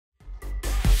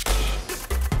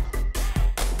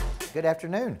Good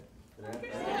afternoon.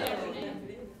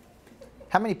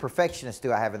 How many perfectionists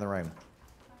do I have in the room?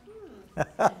 Hey,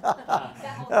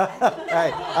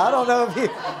 I don't know if you,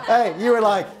 hey, you were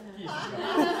like,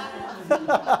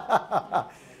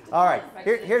 all right,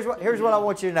 here's what I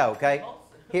want you to know, okay?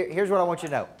 Here's what I want you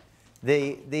to know.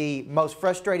 The most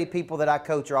frustrated people that I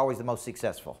coach are always the most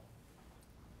successful.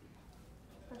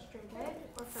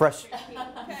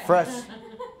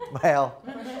 Well,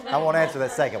 I won't answer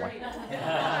that second one.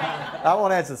 I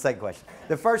won't answer the second question.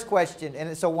 The first question,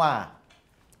 and so why?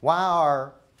 Why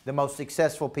are the most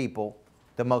successful people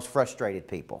the most frustrated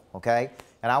people, okay?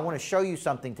 And I want to show you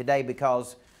something today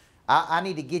because I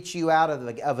need to get you out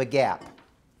of a gap.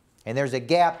 And there's a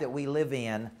gap that we live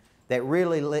in that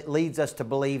really leads us to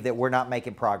believe that we're not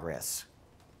making progress.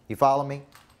 You follow me?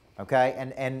 Okay?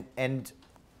 And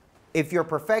if you're a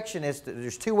perfectionist,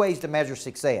 there's two ways to measure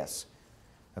success.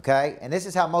 Okay? And this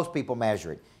is how most people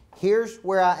measure it. Here's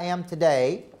where I am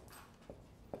today.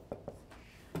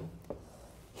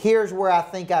 Here's where I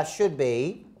think I should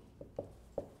be.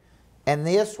 And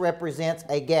this represents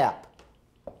a gap.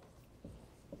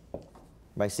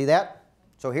 Everybody see that?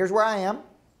 So here's where I am.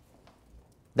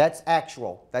 That's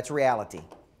actual. That's reality.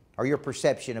 Or your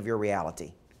perception of your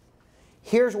reality.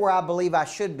 Here's where I believe I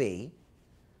should be,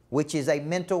 which is a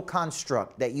mental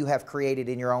construct that you have created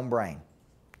in your own brain.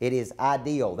 It is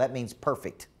ideal. That means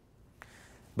perfect.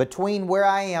 Between where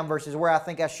I am versus where I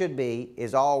think I should be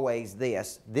is always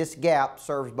this. This gap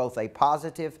serves both a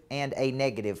positive and a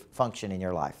negative function in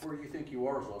your life. Where you think you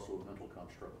are is also a mental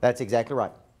construct. That's exactly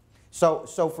right. So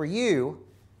for you,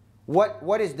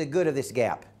 what is the good of this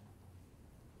gap?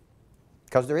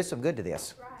 Because there is some good to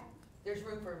this. Right. There's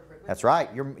room for improvement. That's right.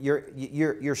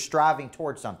 You're striving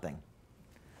towards something.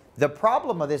 The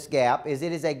problem of this gap is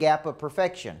it is a gap of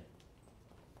perfection.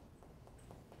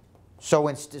 So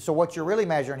what you're really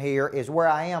measuring here is where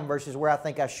I am versus where I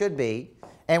think I should be.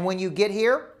 And when you get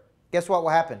here, guess what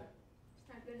will happen?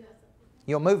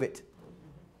 You'll move it.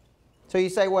 So you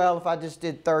say, well, if I just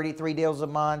did 33 deals a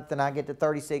month and I get to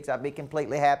 36, I'd be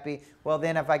completely happy. Well,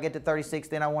 then if I get to 36,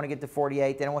 then I want to get to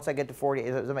 48. Then once I get to 48,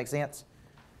 does that make sense?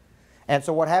 And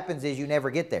so what happens is you never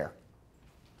get there.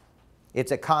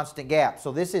 It's a constant gap.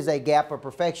 So this is a gap of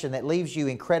perfection that leaves you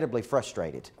incredibly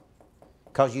frustrated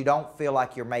because you don't feel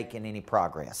like you're making any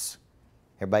progress.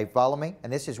 Everybody follow me?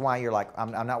 And this is why you're like,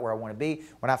 I'm not where I want to be.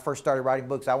 When I first started writing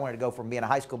books, I wanted to go from being a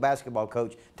high school basketball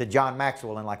coach to John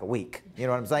Maxwell in like a week. You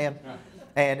know what I'm saying?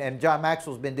 And John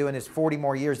Maxwell's been doing this 40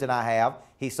 more years than I have.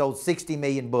 He sold 60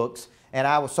 million books. And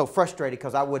I was so frustrated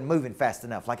because I wasn't moving fast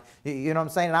enough. Like, you know what I'm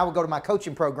saying? And I would go to my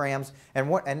coaching programs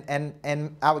and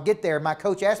I would get there. And my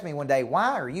coach asked me one day,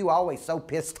 why are you always so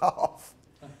pissed off?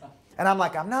 And I'm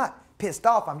like, I'm not pissed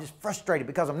off. I'm just frustrated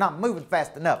because I'm not moving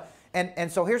fast enough.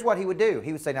 And so here's what he would do.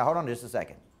 He would say, now hold on just a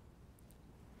second.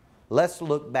 Let's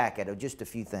look back at just a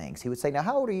few things. He would say, now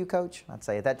how old are you, Coach? I'd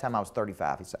say, at that time I was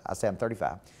 35. I'd say, I'm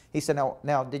 35. He said,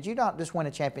 now did you not just win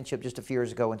a championship just a few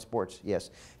years ago in sports?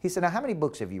 Yes. He said, now how many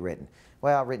books have you written?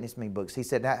 Well, I've written this many books. He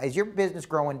said, now is your business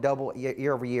growing double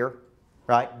year over year?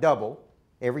 Right? Double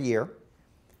every year.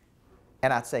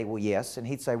 And I'd say, well, yes. And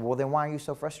he'd say, well, then why are you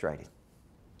so frustrated?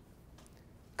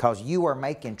 Because you are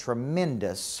making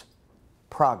tremendous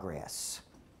progress.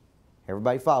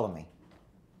 Everybody follow me?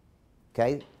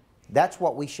 Okay? That's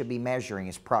what we should be measuring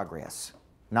is progress,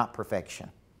 not perfection.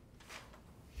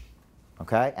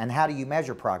 Okay? And how do you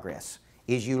measure progress?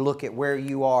 Is you look at where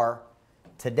you are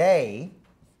today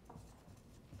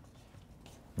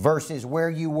versus where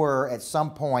you were at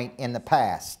some point in the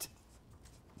past.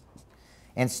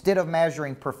 Instead of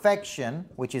measuring perfection,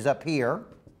 which is up here,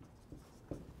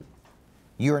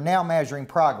 you are now measuring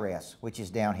progress, which is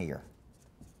down here.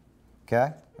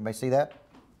 Okay? Everybody see that?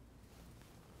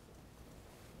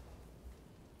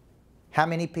 How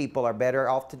many people are better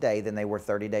off today than they were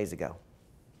 30 days ago?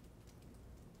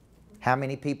 How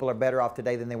many people are better off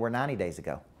today than they were 90 days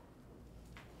ago?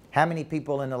 How many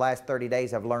people in the last 30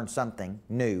 days have learned something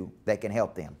new that can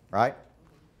help them, right?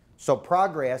 So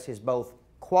progress is both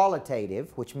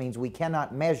qualitative, which means we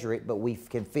cannot measure it, but we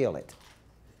can feel it.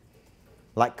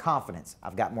 Like confidence.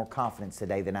 I've got more confidence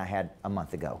today than I had a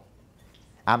month ago.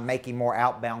 I'm making more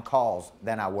outbound calls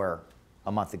than I were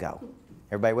a month ago.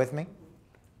 Everybody with me?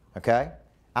 Okay?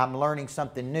 I'm learning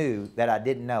something new that I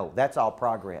didn't know. That's all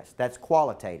progress. That's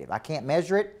qualitative. I can't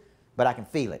measure it, but I can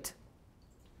feel it.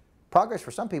 Progress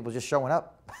for some people is just showing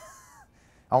up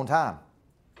on time.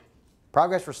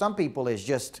 Progress for some people is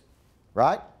just,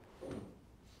 right?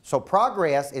 So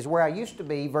progress is where I used to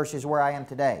be versus where I am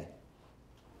today.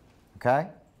 Okay?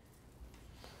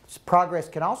 Progress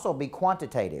can also be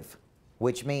quantitative,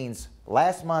 which means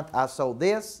last month I sold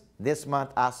this, This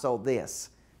month I sold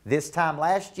this. This time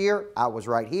last year, I was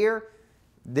right here.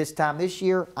 This time this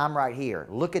year, I'm right here.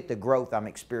 Look at the growth I'm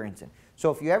experiencing.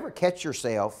 So if you ever catch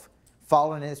yourself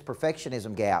falling in this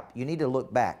perfectionism gap, you need to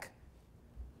look back.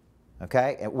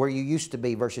 Okay? At where you used to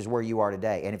be versus where you are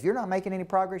today. And if you're not making any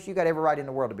progress, you got every right in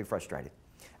the world to be frustrated.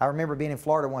 I remember being in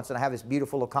Florida once, and I have this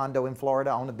beautiful little condo in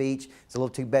Florida on the beach. It's a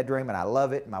little 2-bedroom, and I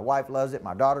love it. My wife loves it.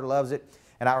 My daughter loves it.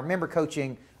 And I remember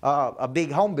coaching a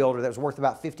big home builder that was worth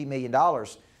about $50 million.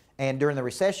 And during the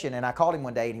recession, and I called him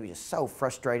one day, and he was just so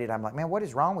frustrated. I'm like, man, what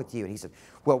is wrong with you? And he said,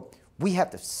 well, we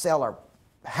have to sell our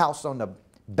house on the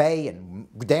bay and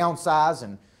downsize.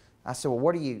 And I said, well,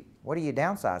 what are you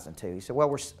downsizing to? He said,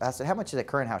 well, I said, how much is that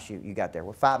current house you got there?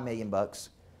 Well, $5 million.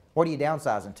 What are you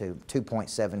downsizing to?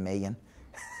 $2.7 million.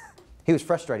 He was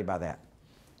frustrated by that.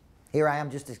 Here I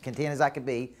am, just as content as I could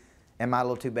be in my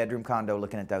little 2-bedroom condo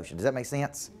looking at the ocean. Does that make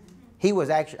sense? He was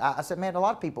actually, I said, man, a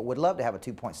lot of people would love to have a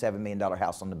 $2.7 million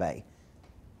house on the bay.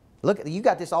 Look, you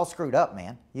got this all screwed up,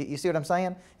 man. You see what I'm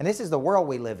saying? And this is the world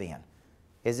we live in,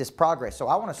 is this progress. So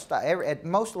I want to start,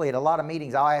 mostly at a lot of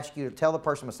meetings, I'll ask you to tell the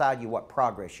person beside you what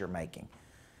progress you're making.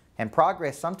 And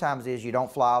progress sometimes is you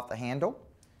don't fly off the handle.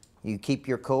 You keep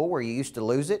your cool where you used to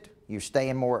lose it. You're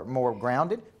staying more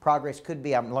grounded. Progress could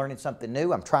be I'm learning something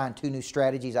new. I'm trying 2 new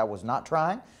strategies I was not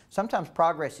trying. Sometimes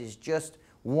progress is just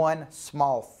one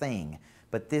small thing.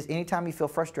 But this, anytime you feel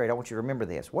frustrated, I want you to remember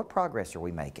this. What progress are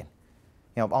we making?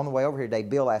 You know, on the way over here today,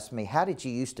 Bill asked me, how did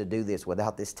you used to do this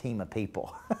without this team of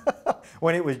people?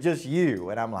 When it was just you.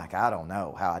 And I'm like, I don't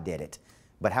know how I did it.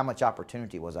 But how much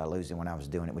opportunity was I losing when I was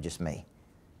doing it with just me?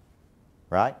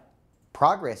 Right?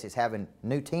 Progress is having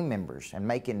new team members and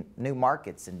making new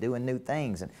markets and doing new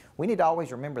things. And we need to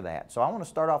always remember that. So I want to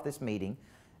start off this meeting,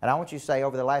 and I want you to say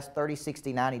over the last 30,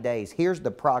 60, 90 days, here's the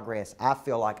progress I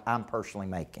feel like I'm personally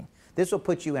making. This will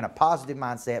put you in a positive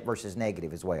mindset versus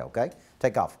negative as well, okay?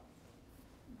 Take off.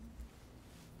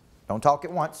 Don't talk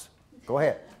at once. Go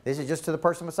ahead. This is just to the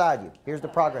person beside you. Here's the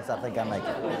progress I think I'm making.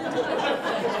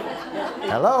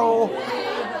 Hello?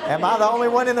 Am I the only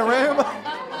one in the room?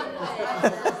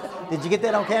 Did you get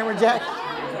that on camera, Jack?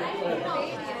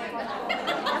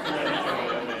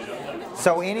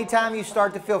 So anytime you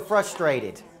start to feel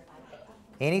frustrated,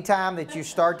 anytime that you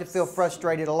start to feel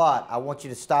frustrated a lot, I want you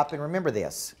to stop and remember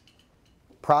this.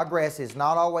 Progress is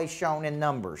not always shown in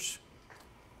numbers.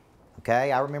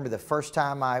 Okay, I remember the first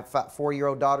time my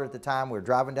 4-year-old daughter at the time, we were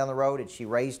driving down the road and she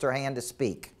raised her hand to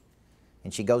speak.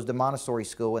 And she goes to Montessori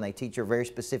school and they teach her very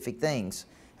specific things.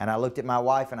 And I looked at my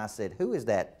wife and I said, who is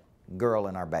that girl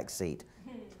in our back seat?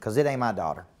 Because it ain't my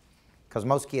daughter. Because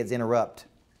most kids interrupt.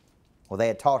 Well, they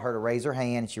had taught her to raise her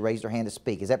hand and she raised her hand to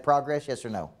speak. Is that progress, yes or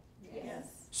no? Yes.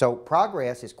 So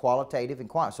progress is qualitative and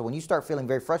quantitative. So when you start feeling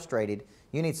very frustrated,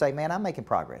 you need to say, man, I'm making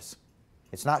progress.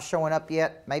 It's not showing up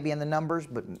yet, maybe in the numbers,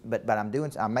 but I'm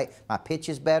doing, my pitch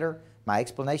is better. My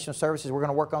explanation of services we're going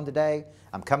to work on today.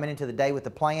 I'm coming into the day with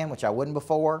a plan, which I wouldn't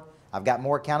before. I've got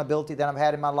more accountability than I've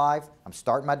had in my life. I'm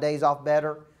starting my days off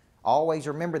better. Always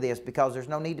remember this, because there's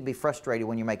no need to be frustrated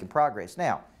when you're making progress.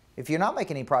 Now, if you're not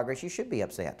making any progress, you should be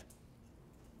upset.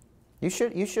 You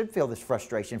should feel this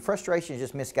frustration. Frustration is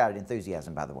just misguided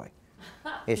enthusiasm, by the way.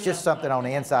 It's just something on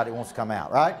the inside that wants to come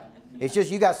out, right? It's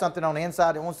just you got something on the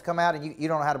inside that wants to come out and you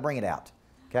don't know how to bring it out.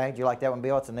 Okay? Do you like that one,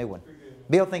 Bill? It's a new one.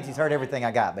 Bill thinks he's heard everything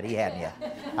I got, but he hadn't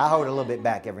yet. I hold it a little bit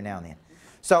back every now and then.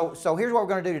 So here's what we're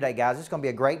going to do today, guys. It's going to be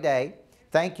a great day.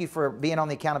 Thank you for being on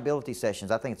the accountability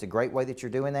sessions. I think it's a great way that you're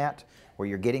doing that, where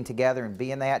you're getting together and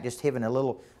being that, just having a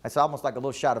little, it's almost like a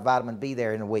little shot of vitamin B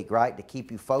there in a week, right, to keep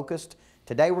you focused.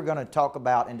 Today we're going to talk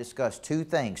about and discuss 2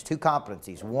 things, 2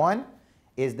 competencies. One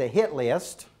is the hit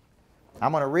list.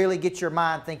 I'm going to really get your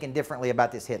mind thinking differently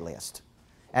about this hit list.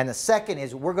 And the second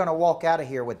is we're going to walk out of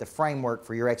here with the framework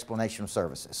for your explanation of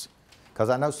services. Because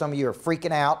I know some of you are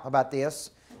freaking out about this,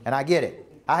 and I get it.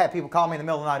 I have people call me in the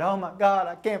middle of the night, oh my God,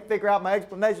 I can't figure out my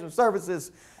explanation of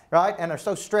services, right? And they're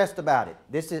so stressed about it.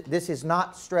 This is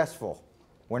not stressful.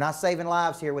 We're not saving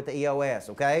lives here with the EOS,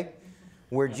 okay?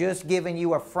 We're just giving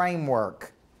you a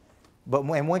framework. But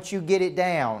once you get it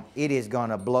down, it is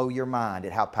going to blow your mind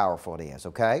at how powerful it is,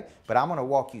 okay? But I'm going to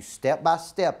walk you step by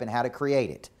step in how to create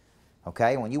it,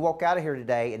 okay? When you walk out of here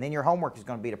today, and then your homework is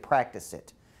going to be to practice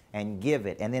it and give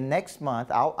it. And then next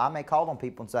month, I may call on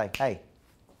people and say, hey,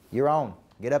 you're on.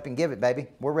 Get up and give it, baby.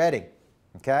 We're ready,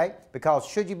 okay? Because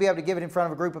should you be able to give it in front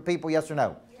of a group of people, yes or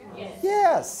no? Yes.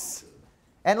 Yes.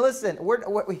 And listen,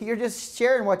 you're just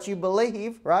sharing what you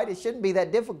believe, right? It shouldn't be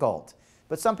that difficult.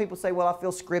 But some people say, well, I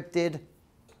feel scripted.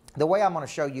 The way I'm going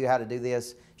to show you how to do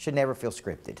this should never feel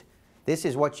scripted. This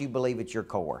is what you believe at your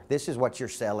core. This is what you're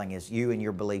selling, is you and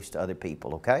your beliefs to other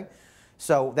people, okay?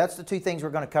 So that's the two things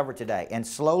we're going to cover today. And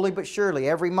slowly but surely,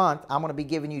 every month, I'm going to be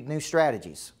giving you new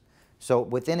strategies. So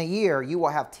within a year, you will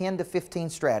have 10 to 15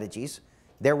 strategies.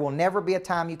 There will never be a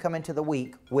time you come into the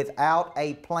week without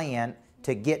a plan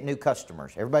to get new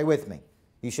customers. Everybody with me?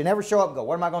 You should never show up and go,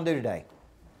 what am I going to do today?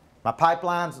 My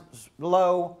pipeline's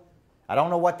low. I don't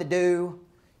know what to do.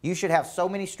 You should have so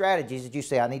many strategies that you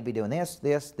say, I need to be doing this,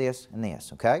 this, this, and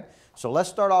this, okay? So let's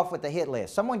start off with the hit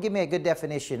list. Someone give me a good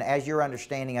definition as your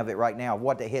understanding of it right now of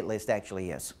what the hit list actually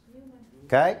is.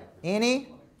 Okay? Any?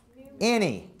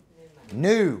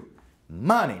 New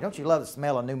money. Don't you love the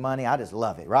smell of new money? I just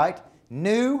love it, right?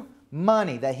 New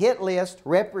money. The hit list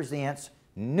represents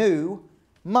new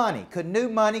money. Could new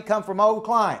money come from old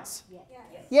clients?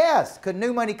 Yes. Could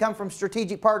new money come from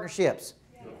strategic partnerships?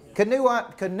 Could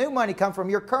new money come from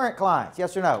your current clients?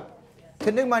 Yes or no?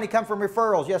 Could new money come from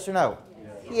referrals? Yes or no?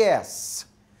 Yes.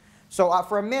 So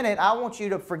for a minute, I want you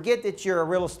to forget that you're a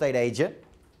real estate agent,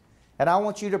 and I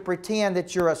want you to pretend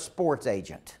that you're a sports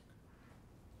agent.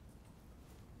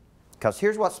 Because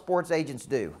here's what sports agents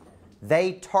do.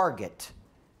 They target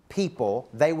people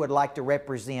they would like to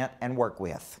represent and work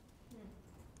with.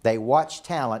 They watch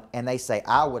talent and they say,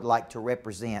 I would like to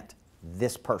represent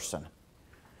this person.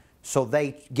 So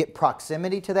they get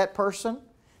proximity to that person.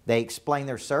 They explain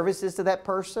their services to that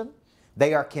person.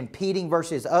 They are competing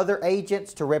versus other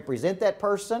agents to represent that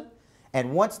person.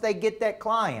 And once they get that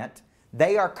client,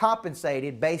 they are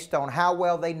compensated based on how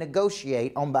well they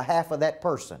negotiate on behalf of that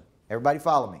person. Everybody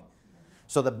follow me?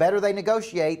 So the better they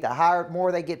negotiate, the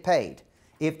more they get paid.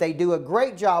 If they do a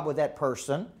great job with that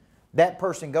person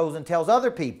goes and tells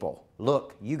other people,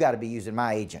 look, you got to be using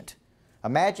my agent.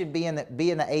 Imagine being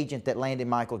the agent that landed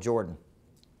Michael Jordan.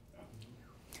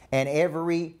 And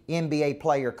every NBA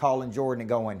player calling Jordan and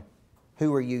going,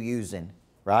 who are you using,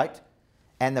 right?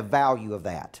 And the value of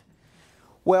that.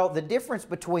 Well, the difference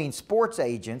between sports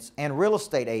agents and real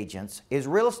estate agents is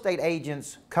real estate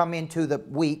agents come into the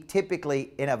week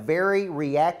typically in a very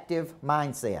reactive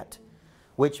mindset,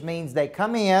 which means they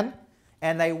come in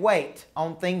and they wait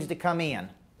on things to come in.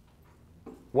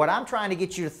 What I'm trying to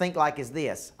get you to think like is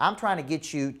this. I'm trying to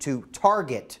get you to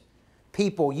target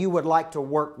people you would like to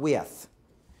work with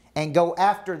and go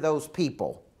after those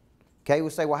people. Okay,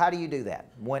 we say, well, how do you do that?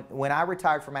 When I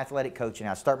retired from athletic coaching,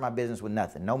 I started my business with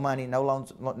nothing. No money, no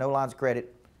loans, no lines of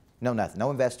credit, no nothing, no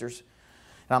investors.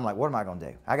 And I'm like, what am I going to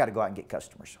do? I got to go out and get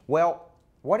customers. Well,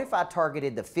 what if I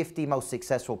targeted the 50 most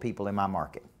successful people in my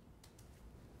market?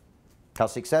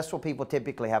 Because successful people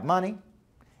typically have money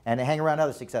and they hang around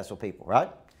other successful people,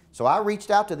 right? So I reached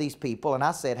out to these people and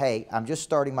I said, hey, I'm just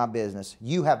starting my business.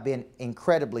 You have been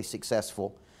incredibly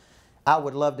successful. I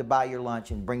would love to buy your lunch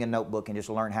and bring a notebook and just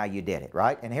learn how you did it,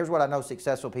 right? And here's what I know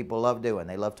successful people love doing.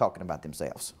 They love talking about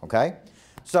themselves, okay?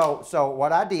 So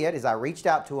what I did is I reached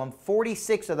out to them.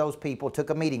 46 of those people took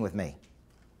a meeting with me.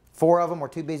 4 of them were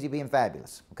too busy being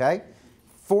fabulous, okay?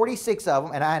 46 of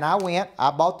them, and I went, I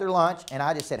bought their lunch, and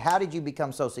I just said, how did you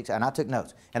become so successful? And I took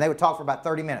notes. And they would talk for about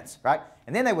 30 minutes, right?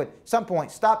 And then they would, at some point,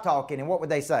 stop talking, and what would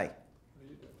they say?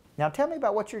 Now tell me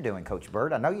about what you're doing, Coach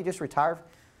Burt. I know you just retired.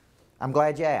 I'm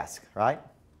glad you asked, right?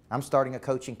 I'm starting a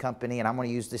coaching company, and I'm going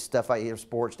to use this stuff out of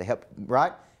sports to help,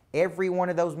 right? Every one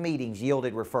of those meetings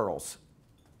yielded referrals.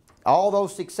 All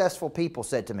those successful people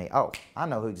said to me, oh, I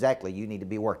know who exactly you need to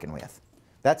be working with.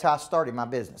 That's how I started my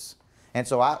business. And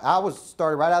so I was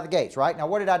started right out of the gates, right? Now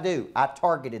what did I do? I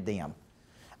targeted them.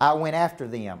 I went after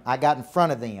them. I got in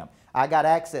front of them. I got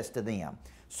access to them.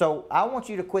 So I want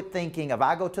you to quit thinking of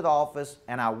I go to the office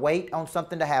and I wait on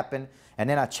something to happen and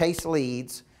then I chase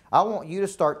leads. I want you to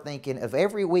start thinking of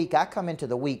every week I come into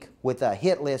the week with a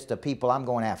hit list of people I'm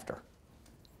going after.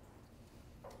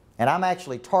 And I'm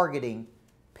actually targeting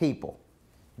people.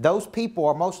 Those people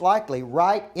are most likely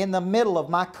right in the middle of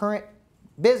my current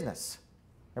business.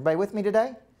 Everybody with me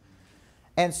today?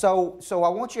 And so I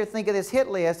want you to think of this hit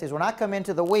list is when I come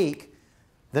into the week,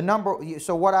 the number,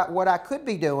 so what I could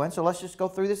be doing, so let's just go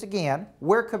through this again.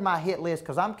 Where could my hit list,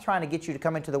 because I'm trying to get you to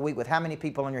come into the week with how many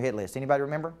people on your hit list? Anybody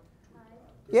remember?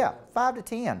 5. Yeah, 5 to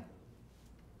 10.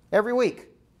 Every week.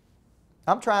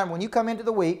 I'm trying, when you come into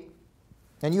the week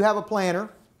and you have a planner,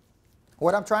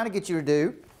 what I'm trying to get you to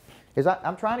do is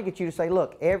I'm trying to get you to say,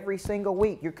 look, every single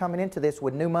week you're coming into this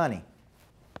with new money.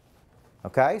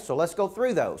 Okay, so let's go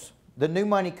through those. The new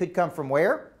money could come from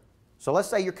where? So let's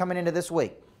say you're coming into this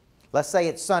week. Let's say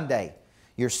it's Sunday.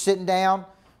 You're sitting down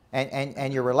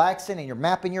and you're relaxing and you're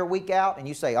mapping your week out and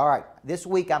you say, all right, this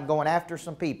week I'm going after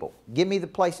some people. Give me the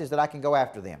places that I can go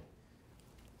after them.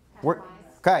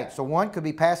 Okay, so one could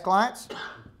be past clients.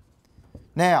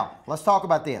 Now, let's talk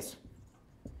about this.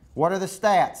 What are the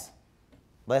stats?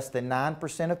 Less than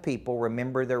 9% of people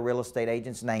remember their real estate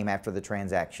agent's name after the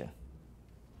transaction.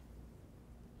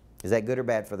 Is that good or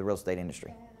bad for the real estate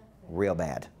industry? Real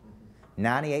bad.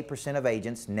 98% of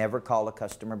agents never call a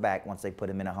customer back once they put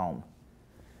them in a home.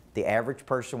 The average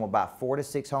person will buy 4 to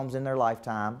 6 homes in their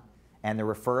lifetime, and the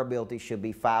referability should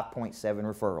be 5.7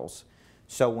 referrals.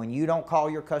 So when you don't call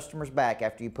your customers back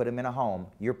after you put them in a home,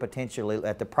 you're potentially,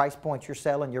 at the price point you're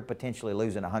selling, you're potentially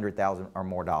losing $100,000 or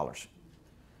more dollars.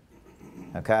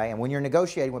 Okay? And when you're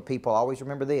negotiating with people, always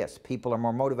remember this. People are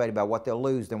more motivated by what they'll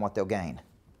lose than what they'll gain.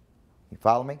 You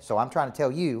follow me? So I'm trying to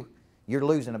tell you, you're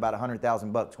losing about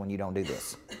 $100,000 when you don't do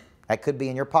this. That could be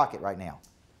in your pocket right now.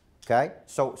 Okay?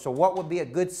 So what would be a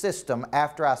good system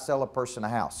after I sell a person a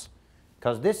house?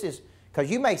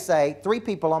 Because you may say 3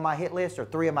 people on my hit list or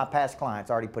 3 of my past clients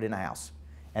already put in a house.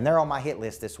 And they're on my hit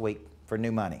list this week for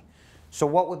new money. So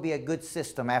what would be a good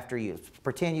system after you?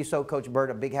 Pretend you sold Coach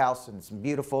Burt a big house and it's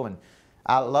beautiful and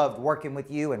I loved working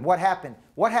with you. And what happened?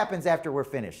 What happens after we're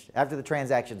finished? After the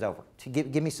transaction's over?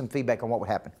 Give me some feedback on what would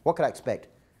happen. What could I expect?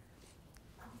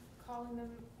 Calling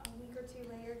them a week or 2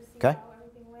 later to see Okay. how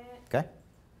everything went. Okay.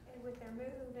 And with their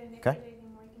move and if Okay. there's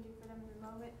anything more you can do for them in the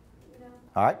moment, you know.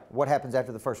 All right. What happens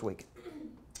after the first week?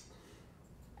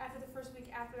 After the first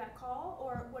week after that call,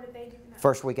 or what did they do? In that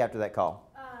First week after that call.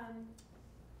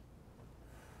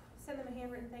 Send them a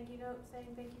handwritten thank you note saying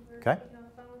thank you for Okay. speaking on the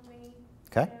phone with me.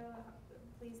 Okay. You know,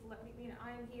 please let me,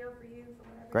 I am here for you for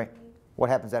whatever Great. you need. What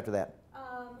happens after that?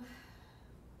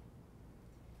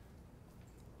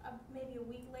 Maybe a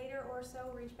week later or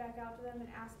so, reach back out to them and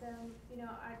ask them,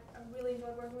 I really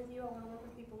enjoyed working with you. I want to work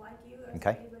with people like you.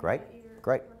 Okay, great, That you're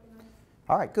great. working with.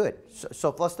 All right, good.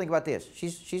 So let's think about this.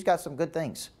 She's got some good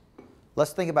things.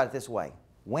 Let's think about it this way.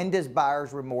 When does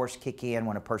buyer's remorse kick in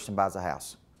when a person buys a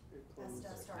house? That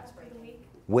stuff starts After the breaking. week.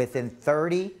 Within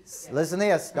 30, listen to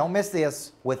this, don't miss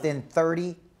this,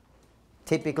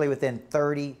 typically within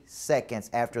 30 seconds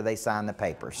after they sign the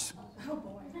papers. Oh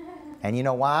boy. And you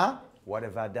know why? What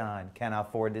have I done? Can I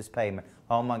afford this payment?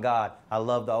 Oh my God, I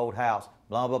love the old house,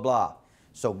 blah, blah, blah.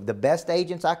 So the best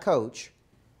agents I coach,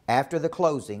 after the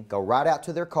closing, go right out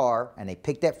to their car and they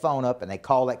pick that phone up and they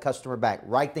call that customer back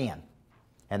right then.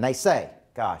 And they say,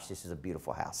 gosh, this is a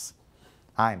beautiful house.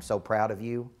 I am so proud of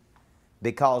you.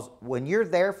 Because when you're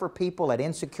there for people at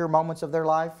insecure moments of their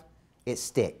life, it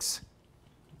sticks.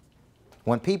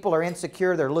 When people are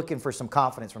insecure, they're looking for some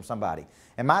confidence from somebody.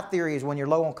 And my theory is when you're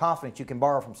low on confidence, you can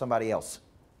borrow from somebody else.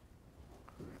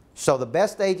 So the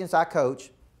best agents I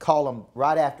coach, call them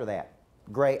right after that.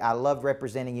 Great, I loved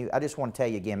representing you. I just want to tell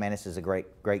you again, man, this is a great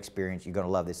experience. You're going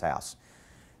to love this house.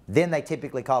 Then they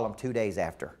typically call them 2 days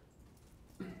after.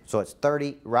 So it's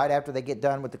 30, right after they get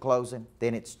done with the closing.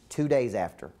 Then it's 2 days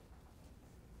after.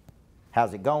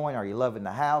 How's it going? Are you loving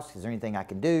the house? Is there anything I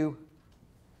can do?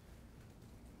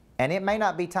 And it may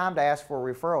not be time to ask for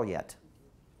a referral yet.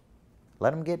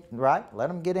 Let them get, right? Let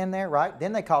them get in there, right?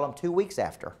 Then they call them 2 weeks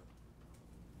after.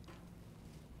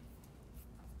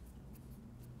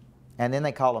 And then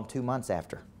they call them 2 months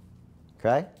after.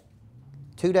 Okay?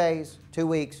 2 days, 2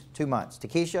 weeks, 2 months.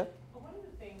 Takesha? Well, one of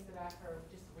the things that I've heard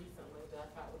just recently that I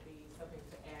thought would be something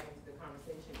to add into the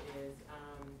conversation is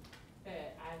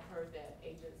that I've heard that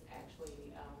agents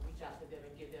actually reach out to them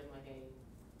and give them like a,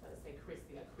 let's say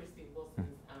Christy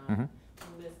Wilson's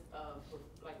list of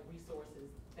like resources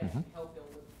that can help them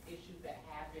with issues that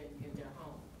happen in their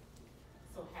home.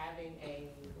 So having a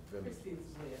Christie's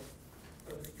list,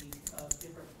 so to speak, of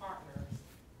different partners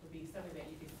would be something that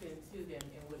you could send to them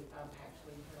and would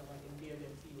actually kind of like endear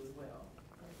them to you as well.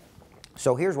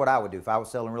 So here's what I would do if I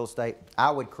was selling real estate.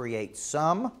 I would create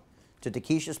some, to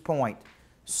Takesha's point,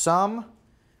 some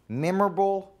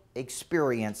memorable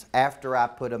experience after I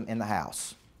put them in the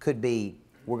house. Could be,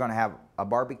 we're going to have a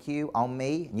barbecue on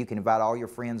me, and you can invite all your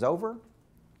friends over.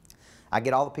 I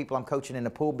get all the people I'm coaching in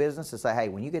the pool business to say, hey,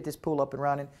 when you get this pool up and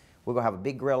running, we're going to have a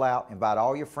big grill out, invite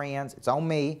all your friends, it's on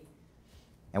me,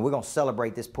 and we're going to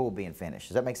celebrate this pool being finished.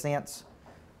 Does that make sense?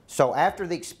 So after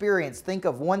the experience, think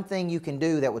of one thing you can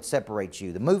do that would separate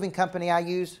you. The moving company I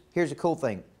use, here's the cool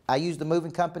thing. I use the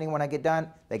moving company when I get done.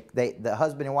 The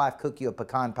husband and wife cook you a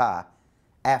pecan pie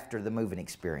after the moving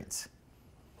experience.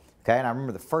 Okay, and I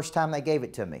remember the first time they gave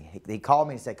it to me. He called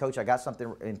me and said, Coach, I got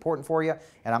something important for you.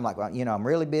 And I'm like, well, I'm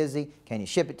really busy. Can you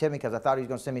ship it to me? Because I thought he was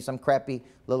going to send me some crappy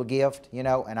little gift, and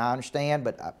I understand,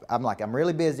 but I'm like, I'm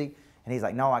really busy. And he's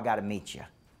like, no, I got to meet you.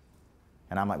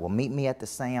 And I'm like, well, meet me at the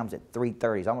Sam's at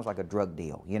 3:30. It's almost like a drug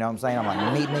deal. You know what I'm saying? I'm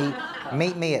like,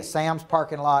 meet me at Sam's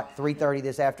parking lot, 3:30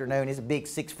 this afternoon. He's a big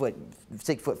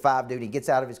 6'5" dude. He gets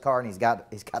out of his car and he's got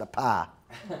a pie.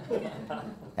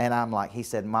 And I'm like, he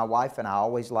said, my wife and I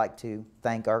always like to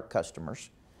thank our customers.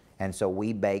 And so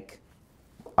we bake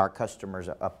our customers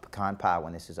a pecan pie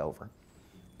when this is over.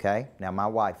 Okay? Now, my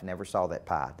wife never saw that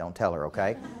pie. Don't tell her,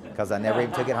 okay? Because I never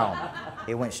even took it home.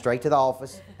 It went straight to the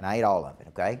office, and I ate all of it,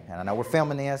 okay? And I know we're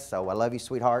filming this, so I love you,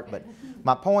 sweetheart. But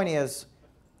my point is,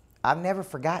 I've never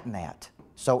forgotten that.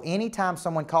 So anytime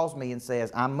someone calls me and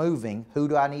says, I'm moving, who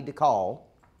do I need to call?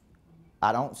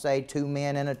 I don't say 2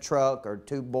 men in a truck or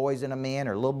 2 boys in a man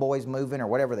or little boys moving or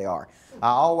whatever they are. I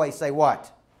always say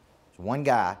what? There's one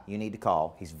guy you need to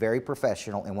call. He's very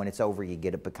professional, and when it's over, you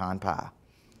get a pecan pie.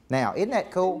 Now, isn't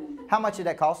that cool? How much did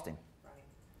that cost him?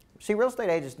 See, real estate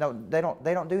agents, they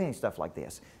don't do any stuff like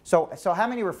this. So how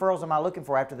many referrals am I looking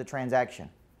for after the transaction?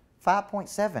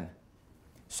 5.7.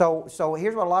 So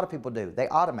here's what a lot of people do. They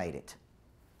automate it.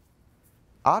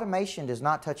 Automation does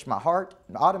not touch my heart.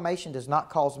 Automation does not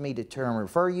cause me to turn and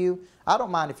refer you. I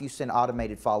don't mind if you send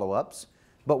automated follow-ups.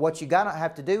 But what you gotta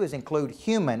have to do is include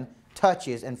human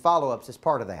touches and follow-ups as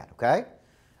part of that, okay?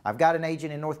 I've got an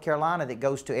agent in North Carolina that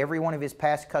goes to every one of his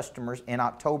past customers in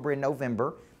October and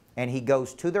November, and he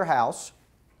goes to their house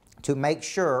to make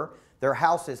sure their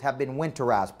houses have been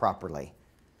winterized properly.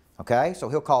 Okay? So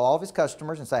he'll call all of his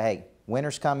customers and say, hey,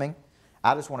 winter's coming.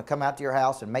 I just want to come out to your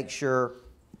house and make sure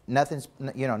nothing's,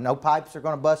 no pipes are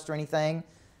going to bust or anything.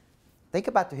 Think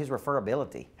about his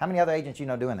referability. How many other agents you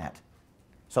know doing that?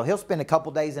 So he'll spend a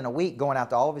couple days in a week going out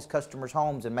to all of his customers'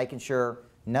 homes and making sure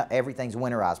everything's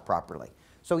winterized properly.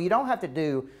 So you don't have to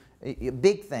do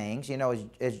big things,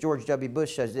 as George W.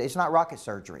 Bush says, it's not rocket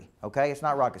surgery, okay? It's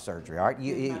not rocket surgery, all right?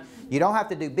 You don't have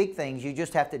to do big things, you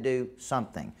just have to do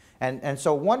something. And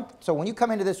so when you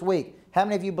come into this week, how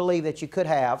many of you believe that you could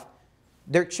have,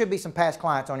 there should be some past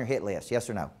clients on your hit list, yes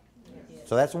or no? Yes.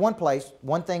 So that's one place,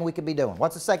 one thing we could be doing.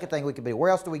 What's the second thing we could be doing? Where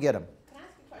else do we get them? Can I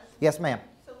ask you a question? Yes, ma'am.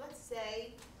 So let's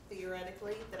say,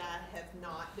 theoretically, that I have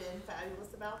not been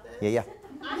fabulous about this. Yeah.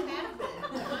 I have been.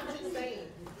 I'm just saying.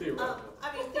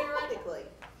 Theoretically.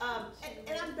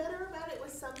 And I'm better about it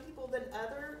with some people than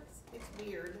others. It's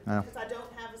weird because I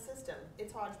don't have a system.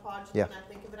 It's hodgepodge. Yeah. When I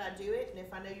think of it, I do it. And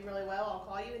if I know you really well, I'll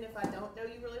call you. And if I don't know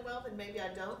you really well, then maybe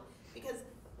I don't. Because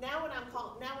now when I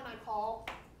call,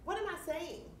 what am I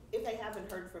saying if they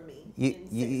haven't heard from me?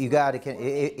 You got to,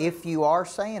 if you are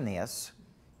saying this,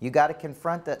 you got to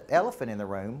confront the elephant in the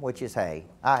room, which is, hey,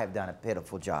 I have done a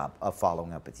pitiful job of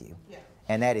following up with you. Yeah.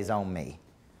 And that is on me.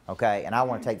 Okay, and I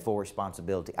want to take full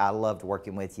responsibility. I loved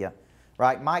working with you.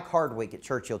 Right, Mike Hardwick at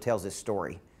Churchill tells this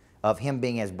story of him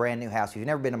being at his brand new house. If you've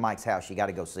never been to Mike's house, you got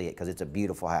to go see it because it's a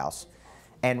beautiful house.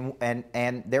 And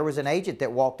there was an agent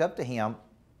that walked up to him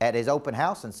at his open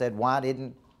house and said, why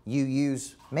didn't you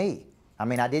use me? I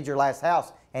mean, I did your last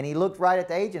house. And he looked right at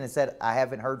the agent and said, I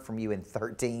haven't heard from you in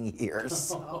 13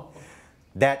 years.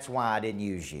 That's why I didn't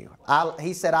use you.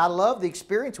 He said, I love the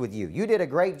experience with you. You did a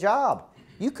great job.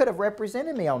 You could have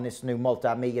represented me on this new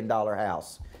multi-million-dollar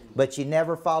house, but you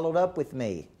never followed up with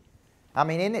me. I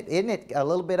mean, isn't it a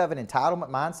little bit of an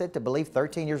entitlement mindset to believe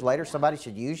 13 years later somebody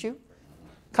should use you?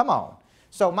 Come on.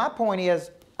 So my point is,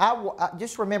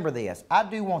 just remember this. I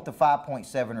do want the 5.7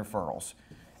 referrals.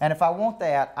 And if I want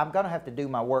that, I'm going to have to do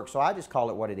my work. So I just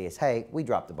call it what it is. Hey, we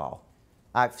dropped the ball.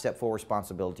 I accept full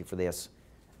responsibility for this.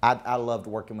 I loved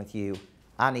working with you.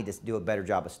 I need to do a better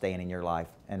job of staying in your life.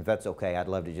 And if that's okay, I'd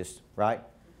love to just, right?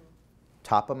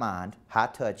 Top of mind, high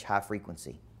touch, high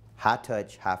frequency. High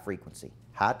touch, high frequency.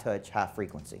 High touch, high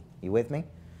frequency. You with me?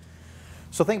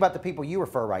 So think about the people you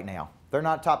refer right now. They're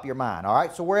not top of your mind, all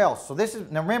right? So where else? So this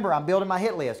is, now remember, I'm building my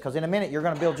hit list because in a minute you're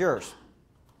going to build yours.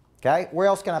 Okay? Where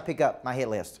else can I pick up my hit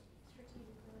list?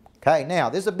 Okay, now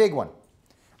this is a big one.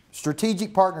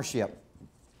 Strategic partnership.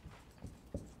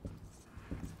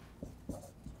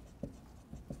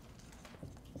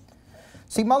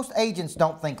 See, most agents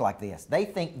don't think like this. They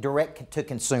think direct to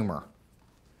consumer.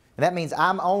 And that means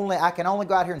I can only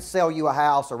go out here and sell you a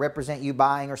house or represent you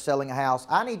buying or selling a house.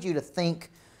 I need you to think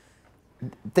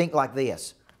like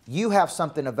this. You have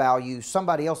something of value.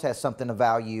 Somebody else has something of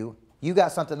value. You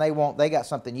got something they want. They got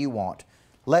something you want.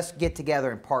 Let's get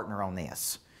together and partner on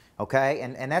this. Okay?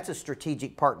 And that's a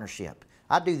strategic partnership.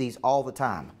 I do these all the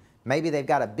time. Maybe they've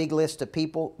got a big list of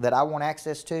people that I want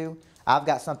access to. I've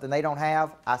got something they don't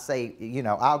have. I say,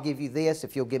 I'll give you this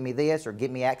if you'll give me this or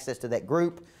give me access to that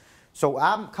group. So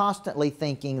I'm constantly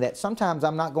thinking that sometimes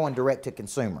I'm not going direct to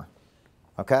consumer.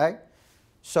 Okay?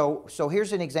 So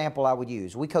here's an example I would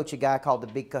use. We coach a guy called the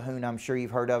Big Kahuna. I'm sure you've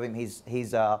heard of him.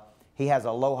 He has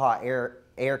Aloha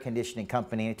air conditioning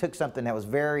company, and he took something that was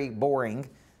very boring,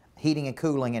 heating and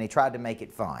cooling, and he tried to make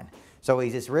it fun. So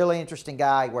he's this really interesting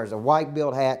guy. He wears a white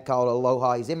billed hat called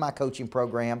Aloha. He's in my coaching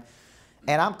program.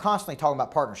 And I'm constantly talking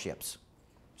about partnerships.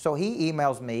 So he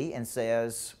emails me and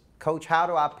says, Coach, how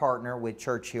do I partner with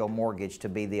Churchill Mortgage to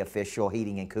be the official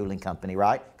heating and cooling company,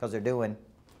 right? Because they're doing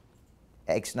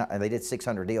they did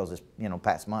 600 deals this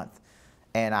past month.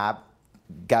 And I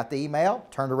got the email,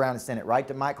 turned around and sent it right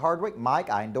to Mike Hardwick.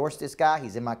 Mike, I endorsed this guy.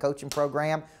 He's in my coaching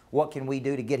program. What can we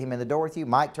do to get him in the door with you?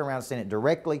 Mike turned around and sent it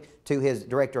directly to his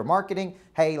director of marketing.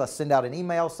 Hey, let's send out an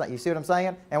email. You see what I'm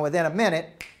saying? And within a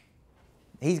minute,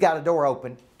 he's got a door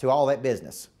open to all that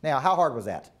business. Now, how hard was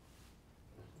that?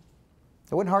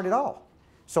 It wasn't hard at all.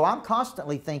 So I'm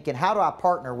constantly thinking, how do I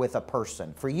partner with a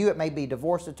person? For you, it may be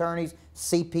divorce attorneys,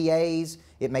 CPAs,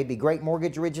 it may be great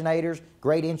mortgage originators,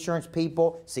 great insurance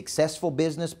people, successful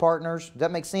business partners. Does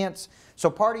that make sense? So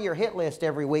part of your hit list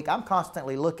every week, I'm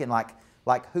constantly looking like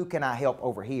who can I help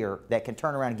over here that can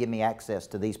turn around and give me access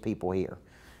to these people here.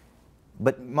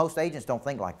 But most agents don't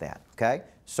think like that, okay?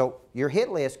 So your hit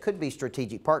list could be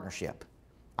strategic partnership.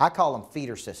 I call them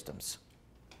feeder systems.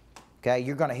 Okay,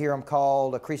 you're going to hear them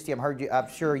called, Christy, I'm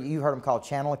sure you heard them called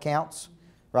channel accounts,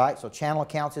 right? So channel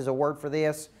accounts is a word for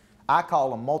this. I call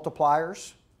them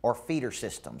multipliers or feeder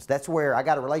systems. That's where I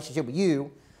got a relationship with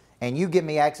you and you give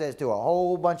me access to a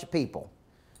whole bunch of people,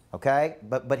 okay?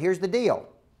 But here's the deal.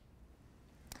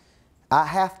 I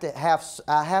have to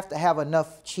have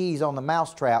enough cheese on the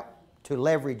mousetrap to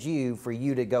leverage you for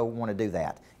you to go want to do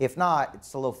that. If not,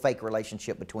 it's a little fake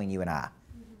relationship between you and I.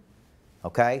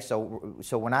 Okay, so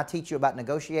when I teach you about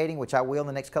negotiating, which I will in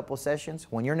the next couple of sessions,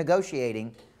 when you're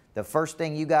negotiating, the first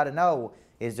thing you got to know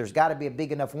is there's got to be a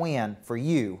big enough win for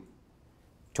you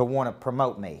to want to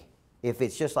promote me. If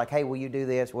it's just like, hey, will you do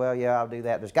this? Well, yeah, I'll do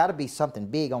that. There's got to be something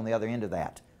big on the other end of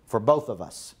that for both of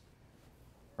us,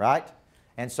 right?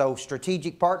 And so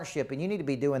strategic partnership, and you need to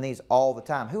be doing these all the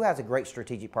time. Who has a great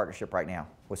strategic partnership right now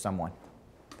with someone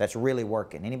that's really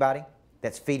working? Anybody?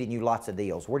 That's feeding you lots of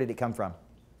deals. Where did it come from?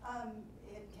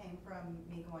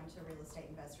 Me going to real estate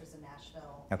investors in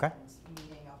Nashville, okay, and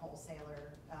meeting a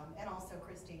wholesaler, and also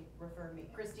Christy referred me.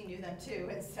 Christy knew them too,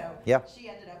 and so yep, she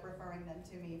ended up referring them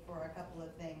to me for a couple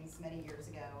of things many years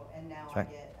ago, and now right.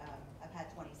 I've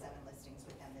had 27 listings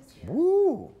with them this year.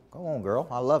 Woo! Go on, girl.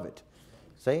 I love it.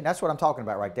 See, that's what I'm talking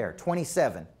about right there.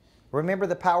 27. Remember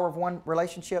the power of one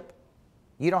relationship?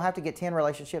 You don't have to get 10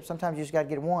 relationships. Sometimes you just got to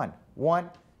get one. One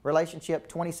relationship,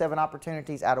 27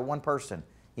 opportunities out of one person.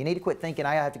 You need to quit thinking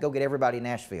I have to go get everybody in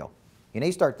Nashville. You need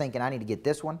to start thinking I need to get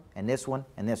this one and this one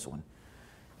and this one.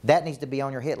 That needs to be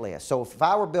on your hit list. So if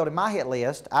I were building my hit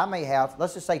list, I may have,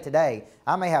 let's just say today,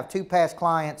 I may have 2 past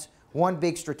clients, 1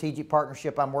 big strategic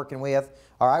partnership I'm working with.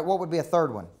 All right, what would be a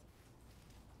third one?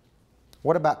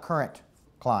 What about current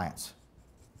clients?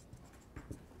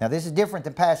 Now this is different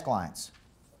than past clients.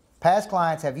 Past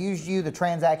clients have used you, the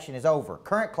transaction is over.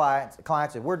 Current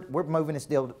clients we're moving this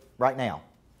deal right now.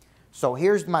 So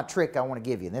here's my trick I want to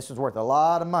give you. And this is worth a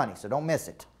lot of money, so don't miss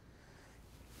it.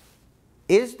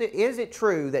 Is it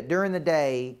true that during the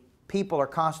day, people are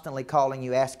constantly calling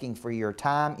you asking for your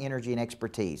time, energy, and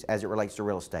expertise as it relates to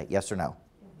real estate? Yes or no?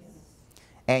 Yes.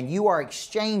 And you are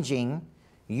exchanging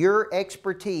your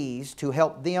expertise to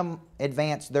help them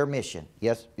advance their mission?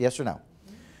 Yes, yes or no?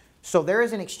 So there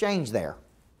is an exchange there.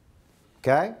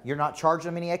 Okay? You're not charging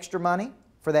them any extra money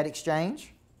for that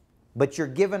exchange. But you're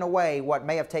giving away what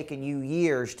may have taken you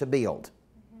years to build.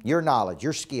 Your knowledge,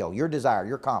 your skill, your desire,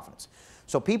 your confidence.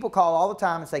 So people call all the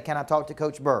time and say, can I talk to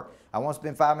Coach Burt? I want to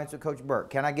spend 5 minutes with Coach Burt.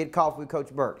 Can I get coffee with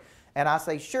Coach Burt? And I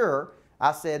say, sure.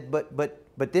 I said,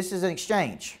 but this is an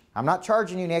exchange. I'm not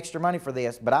charging you any extra money for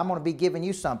this, but I'm going to be giving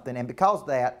you something. And because of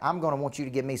that, I'm going to want you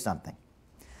to give me something.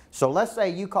 So let's say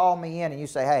you call me in and you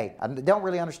say, hey, I don't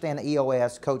really understand the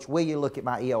EOS. Coach, will you look at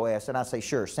my EOS? And I say,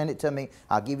 sure, send it to me.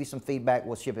 I'll give you some feedback.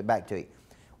 We'll ship it back to you.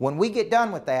 When we get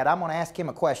done with that, I'm going to ask him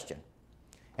a question.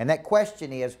 And that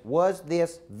question is, was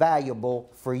this valuable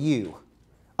for you?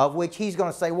 Of which he's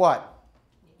going to say what?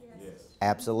 Yes.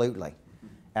 Absolutely.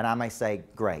 And I may say,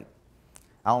 great.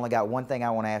 I only got one thing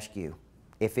I want to ask you.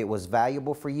 If it was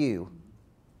valuable for you,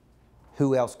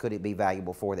 who else could it be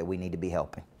valuable for that we need to be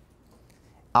helping?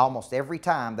 Almost every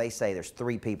time they say there's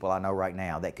 3 people I know right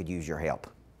now that could use your help.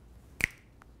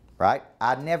 Right?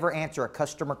 I'd never answer a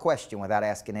customer question without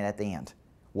asking it at the end.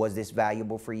 Was this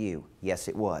valuable for you? Yes,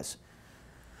 it was.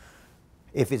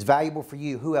 If it's valuable for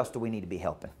you, who else do we need to be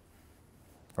helping?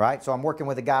 Right? So I'm working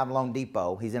with a guy in Loan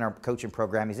Depot. He's in our coaching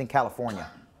program. He's in California.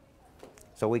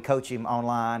 So we coach him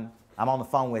online. I'm on the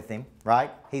phone with him,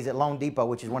 right? He's at Loan Depot,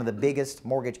 which is one of the biggest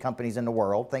mortgage companies in the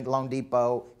world. Think Loan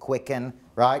Depot, Quicken,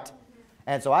 right?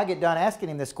 And so I get done asking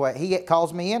him this question. He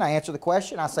calls me in. I answer the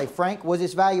question. I say, Frank, was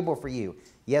this valuable for you?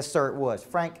 Yes, sir, it was.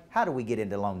 Frank, how do we get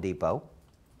into Loan Depot?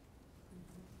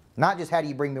 Not just how do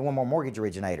you bring me one more mortgage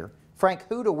originator. Frank,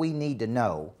 who do we need to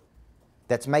know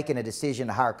that's making a decision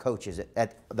to hire coaches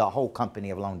at the whole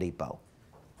company of Loan Depot.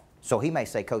 So he may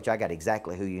say, Coach, I got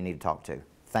exactly who you need to talk to.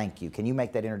 Thank you. Can you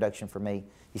make that introduction for me?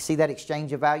 You see that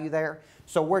exchange of value there?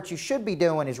 So what you should be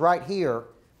doing is right here,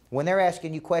 when they're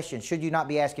asking you questions, should you not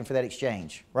be asking for that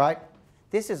exchange, right?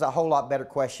 This is a whole lot better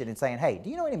question than saying, hey, do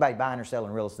you know anybody buying or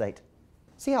selling real estate?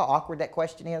 See how awkward that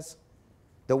question is?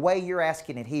 The way you're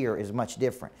asking it here is much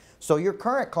different. So your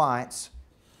current clients,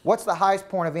 what's the highest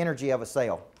point of energy of a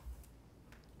sale?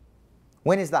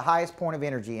 When is the highest point of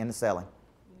energy in the selling?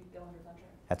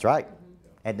 That's right.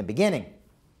 At the beginning.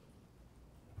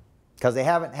 Because they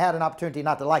haven't had an opportunity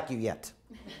not to like you yet.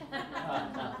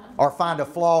 Or find a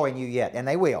flaw in you yet. And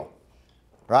they will.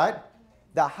 Right?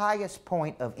 The highest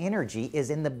point of energy is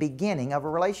in the beginning of a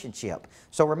relationship.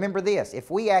 So remember this.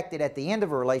 If we acted at the end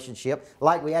of a relationship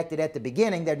like we acted at the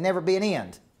beginning, there'd never be an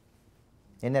end.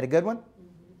 Isn't that a good one?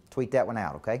 Tweet that one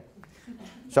out, okay?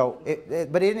 So,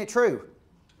 but isn't it true?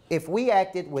 If we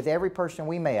acted with every person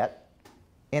we met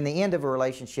in the end of a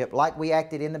relationship like we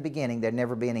acted in the beginning, there'd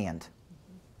never be an end.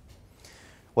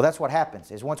 Well, that's what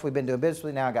happens, is once we've been doing business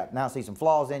with you, now I see some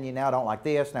flaws in you, now I don't like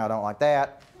this, now I don't like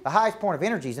that. The highest point of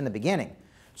energy is in the beginning.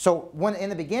 So when in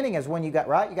the beginning is when you got,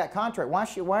 right, you got contract.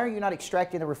 Why are you not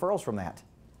extracting the referrals from that?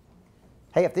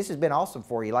 Hey, if this has been awesome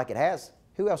for you like it has,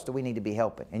 who else do we need to be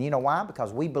helping? And you know why?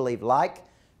 Because we believe like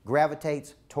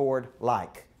gravitates toward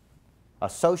like.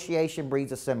 Association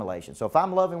breeds assimilation. So if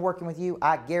I'm loving working with you,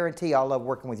 I guarantee I'll love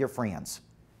working with your friends.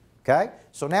 Okay?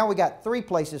 So now we got 3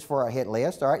 places for our hit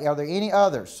list. All right? Are there any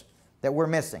others that we're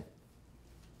missing?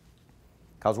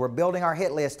 Because we're building our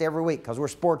hit list every week because we're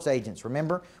sports agents.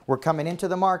 Remember, we're coming into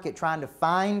the market trying to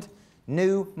find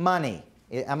new money.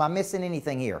 Am I missing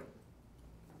anything here?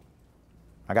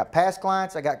 I got past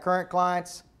clients. I got current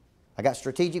clients. I got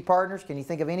strategic partners. Can you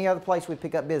think of any other place we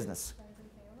pick up business?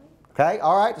 Okay,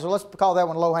 all right, so let's call that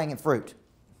one low-hanging fruit.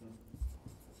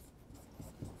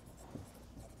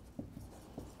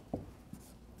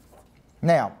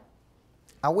 Now,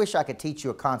 I wish I could teach you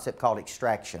a concept called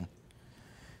extraction.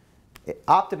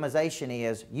 Optimization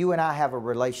is you and I have a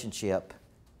relationship,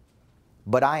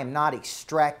 but I am not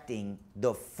extracting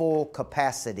the full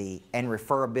capacity and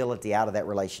referability out of that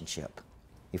relationship.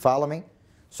 You follow me?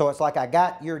 So it's like I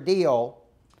got your deal,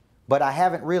 but I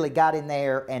haven't really got in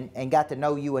there and got to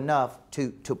know you enough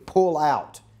to pull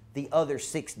out the other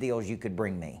 6 deals you could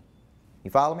bring me. You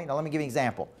follow me? Now let me give you an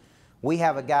example. We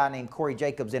have a guy named Corey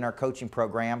Jacobs in our coaching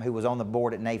program who was on the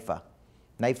board at NAFA.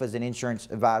 NAFA is an insurance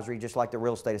advisory just like the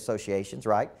real estate associations,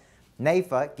 right?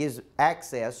 NAFA gives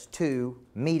access to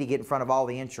me to get in front of all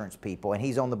the insurance people, and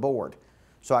he's on the board.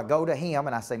 So I go to him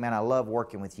and I say, man, I love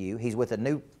working with you. He's with a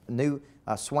new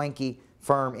swanky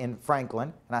firm in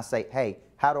Franklin, and I say, hey,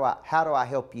 how do I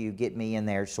help you get me in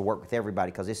there to work with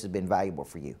everybody because this has been valuable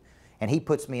for you? And he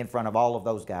puts me in front of all of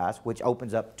those guys, which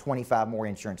opens up 25 more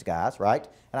insurance guys, right?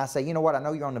 And I say, you know what, I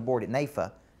know you're on the board at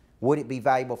NAFA. Would it be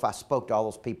valuable if I spoke to all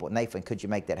those people at NAFA, and could you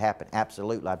make that happen?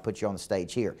 Absolutely, I'd put you on the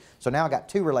stage here. So now I got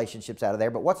 2 relationships out of there,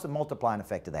 but what's the multiplying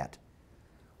effect of that?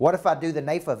 What if I do the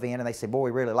NAFA event and they say, boy, we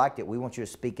really liked it. We want you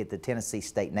to speak at the Tennessee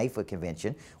State NAFA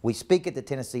Convention. We speak at the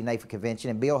Tennessee NAFA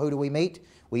Convention, and Bill, who do we meet?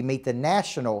 We meet the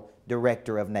national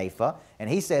director of NAFA, and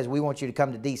he says, we want you to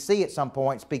come to D.C. at some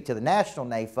point, speak to the national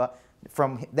NAFA.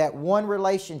 From that one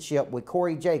relationship with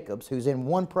Corey Jacobs, who's in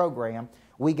one program,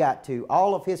 we got to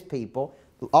all of his people,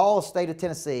 all the state of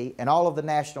Tennessee, and all of the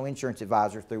national insurance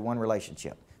advisors through one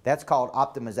relationship. That's called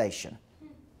optimization.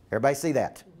 Everybody see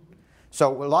that?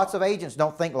 So lots of agents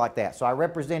don't think like that. So I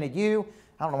represented you.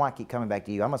 I don't know why I keep coming back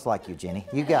to you. I must like you, Jenny.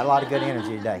 You've got a lot of good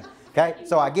energy today. Okay?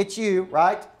 So I get you,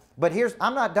 right? But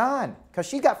I'm not done because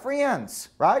she's got friends,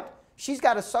 right? She's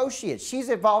got associates. She's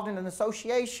involved in an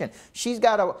association. She's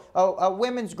got a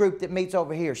women's group that meets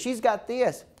over here. She's got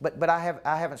this. But I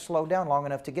haven't slowed down long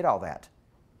enough to get all that.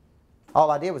 All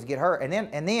I did was get her. And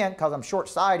then because I'm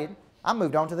short-sighted, I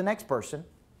moved on to the next person.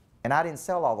 And I didn't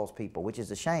sell all those people, which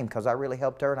is a shame because I really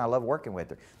helped her and I love working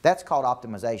with her. That's called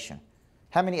optimization.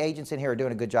 How many agents in here are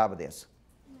doing a good job of this?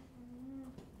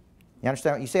 You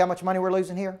understand? You see how much money we're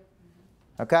losing here?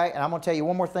 Okay? And I'm going to tell you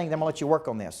one more thing, then I'm going to let you work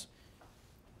on this.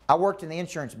 I worked in the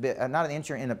insurance, not in the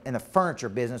insurance, in the furniture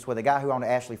business with a guy who owned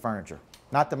Ashley Furniture.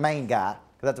 Not the main guy,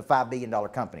 because that's a $5 billion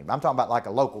company. But I'm talking about like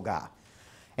a local guy.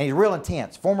 And he's real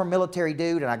intense. Former military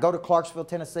dude, and I go to Clarksville,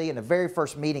 Tennessee, and the very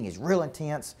first meeting is real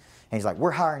intense. And he's like,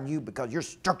 we're hiring you because you're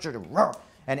structured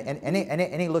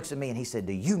and he looks at me and he said,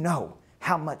 do you know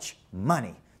how much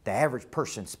money the average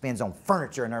person spends on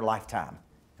furniture in their lifetime?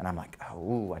 And I'm like,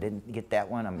 oh, I didn't get that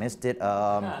one. I missed it.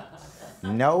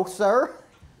 No, sir.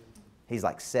 He's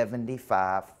like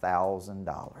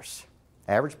 $75,000.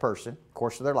 Average person,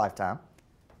 course of their lifetime,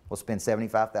 will spend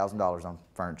 $75,000 on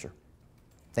furniture.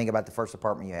 Think about the first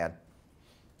apartment you had,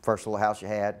 first little house you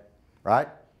had, right?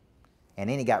 And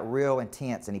then he got real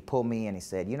intense and he pulled me in. He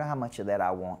said, you know how much of that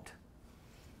I want?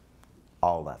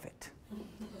 All of it.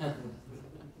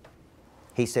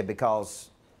 He said,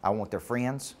 because I want their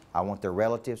friends, I want their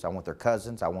relatives, I want their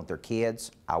cousins, I want their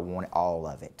kids, I want all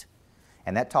of it.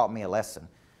 And that taught me a lesson.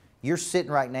 You're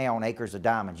sitting right now on acres of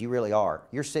diamonds, you really are.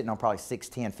 You're sitting on probably 6,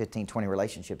 10, 15, 20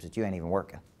 relationships that you ain't even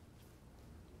working.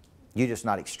 You're just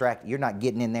not extracting, you're not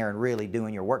getting in there and really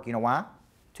doing your work. You know why?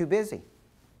 Too busy.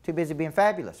 Too busy being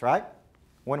fabulous, right?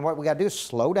 When what we got to do is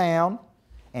slow down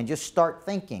and just start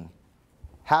thinking,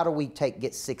 how do we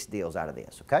get 6 deals out of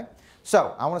this, okay?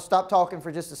 So, I want to stop talking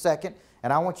for just a second,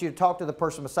 and I want you to talk to the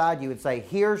person beside you and say,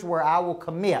 here's where I will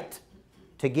commit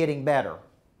to getting better.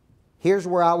 Here's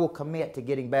where I will commit to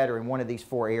getting better in one of these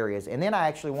 4 areas. And then I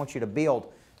actually want you to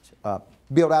build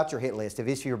out your hit list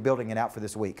if you're building it out for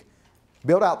this week.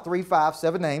 Build out 3, 5,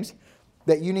 7 names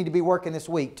that you need to be working this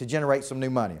week to generate some new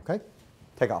money, okay?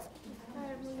 Take off.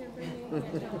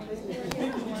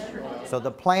 So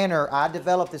the planner, I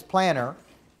developed this planner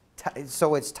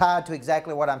so it's tied to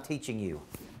exactly what I'm teaching you.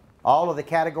 All of the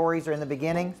categories are in the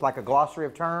beginning. It's like a glossary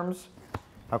of terms,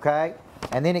 okay?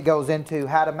 And then it goes into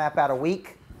how to map out a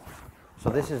week. So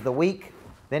this is the week.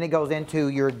 Then it goes into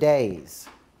your days,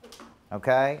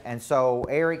 okay? And so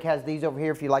Eric has these over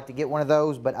here if you'd like to get one of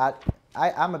those. But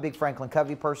I'm a big Franklin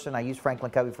Covey person. I used Franklin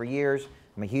Covey for years.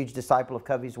 I'm a huge disciple of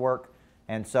Covey's work.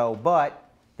 And so, but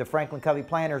the Franklin Covey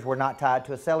planners were not tied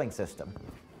to a selling system.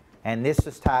 And this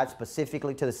is tied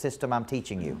specifically to the system I'm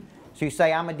teaching you. So you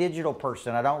say, I'm a digital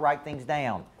person. I don't write things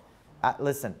down.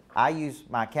 Listen, I use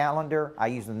my calendar. I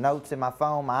use the notes in my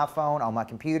phone, my iPhone, on my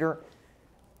computer.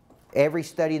 Every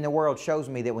study in the world shows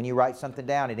me that when you write something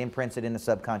down, it imprints it in the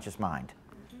subconscious mind.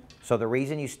 So the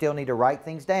reason you still need to write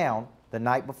things down the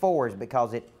night before is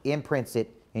because it imprints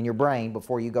it in your brain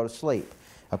before you go to sleep.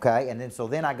 Okay? And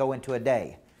then I go into a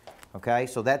day. Okay?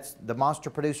 So that's the Monster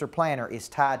Producer Planner is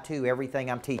tied to everything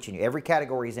I'm teaching you. Every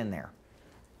category is in there.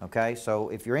 Okay? So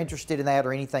if you're interested in that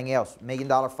or anything else, $1 Million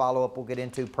Follow-Up we'll get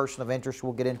into, Person of Interest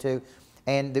we'll get into.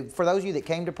 And for those of you that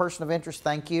came to Person of Interest,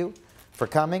 thank you for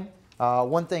coming.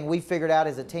 One thing we figured out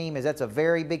as a team is that's a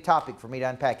very big topic for me to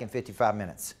unpack in 55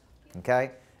 minutes.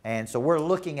 Okay? And so we're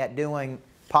looking at doing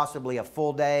possibly a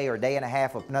full day or day and a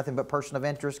half of nothing but Person of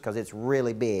Interest because it's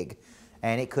really big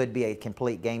and it could be a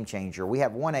complete game changer. We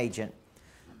have one agent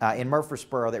in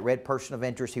Murfreesboro that read Person of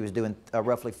Interest. He was doing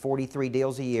roughly 43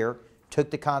 deals a year, took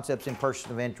the concepts in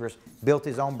Person of Interest, built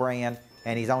his own brand,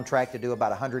 and he's on track to do about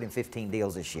 115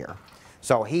 deals this year.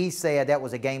 So he said that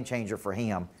was a game changer for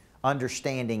him,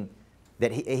 understanding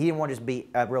that he didn't want to just be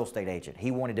a real estate agent. He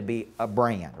wanted to be a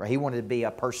brand, right? He wanted to be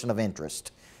a person of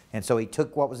interest. And so he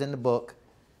took what was in the book,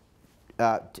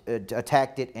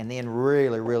 attacked it, and then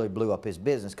really, really blew up his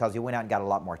business because he went out and got a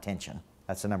lot more attention.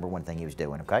 That's the #1 thing he was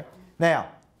doing, okay? Now,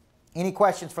 any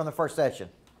questions from the first session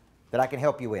that I can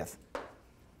help you with?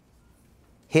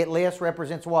 Hit list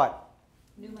represents what?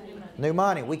 New money. New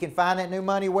money. We can find that new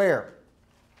money where?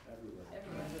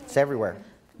 Everywhere. It's everywhere.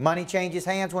 Money changes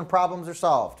hands when problems are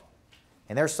solved.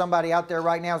 And there's somebody out there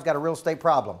right now who's got a real estate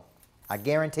problem. I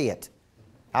guarantee it.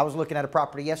 I was looking at a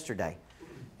property yesterday.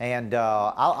 And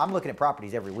I'm looking at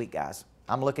properties every week, guys.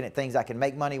 I'm looking at things I can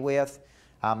make money with.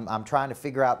 I'm trying to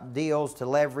figure out deals to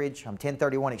leverage. I'm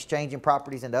 1031 exchanging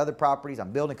properties into other properties.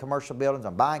 I'm building commercial buildings.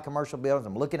 I'm buying commercial buildings.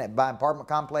 I'm looking at buying apartment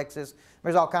complexes.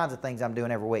 There's all kinds of things I'm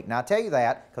doing every week. Now, I tell you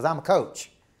that because I'm a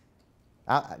coach.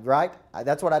 Right?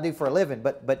 That's what I do for a living.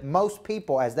 But most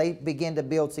people, as they begin to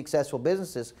build successful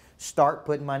businesses, start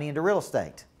putting money into real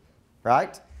estate.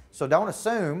 Right? So don't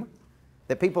assume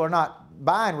that people are not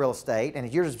buying real estate, and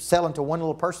if you're just selling to one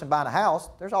little person buying a house,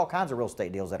 there's all kinds of real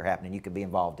estate deals that are happening you could be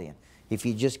involved in if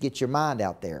you just get your mind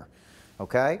out there.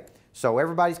 Okay? So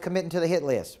everybody's committing to the hit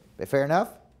list. Fair enough?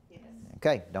 Yes.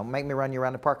 Okay. Don't make me run you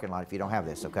around the parking lot if you don't have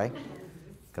this, okay?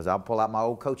 Because I'll pull out my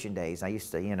old coaching days. I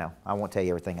used to, I won't tell you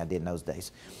everything I did in those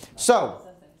days. So,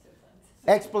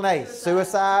 explanations.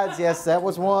 Suicides, yes, that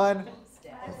was one.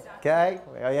 Okay.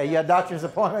 Well, yeah, you had a doctor's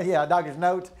appointment. Yeah, a doctor's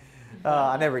note.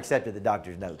 I never accepted the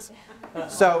doctor's notes.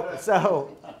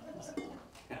 So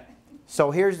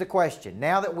here's the question.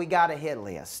 Now that we got a hit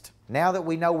list, now that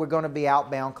we know we're going to be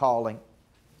outbound calling,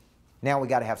 now we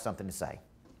got to have something to say.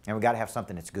 And we got to have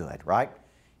something that's good, right?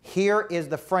 Here is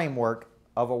the framework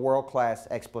of a world-class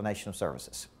explanation of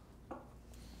services.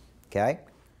 Okay?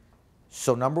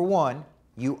 So #1,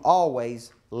 you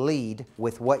always lead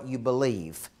with what you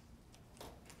believe.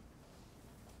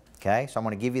 Okay? So I'm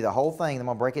going to give you the whole thing, then I'm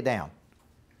going to break it down.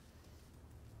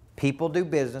 People do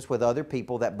business with other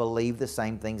people that believe the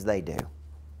same things they do.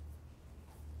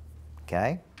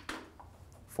 Okay?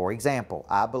 For example,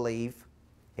 I believe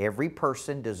every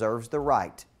person deserves the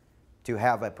right to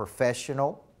have a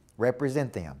professional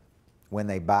represent them when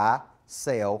they buy,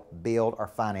 sell, build, or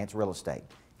finance real estate.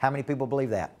 How many people believe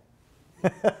that?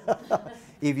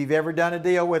 If you've ever done a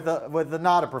deal with a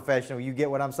not a professional, you get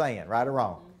what I'm saying, right or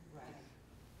wrong? Right.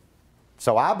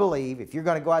 So I believe if you're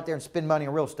going to go out there and spend money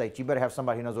on real estate, you better have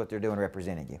somebody who knows what they're doing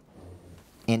representing you.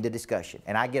 End of discussion.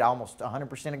 And I get almost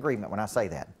 100% agreement when I say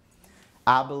that.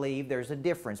 I believe there's a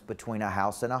difference between a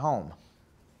house and a home.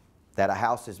 That a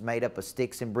house is made up of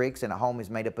sticks and bricks and a home is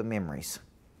made up of memories.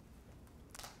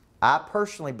 I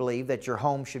personally believe that your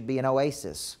home should be an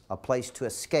oasis, a place to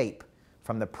escape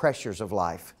from the pressures of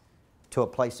life, to a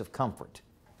place of comfort.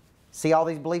 See all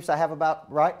these beliefs I have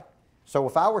about, right? So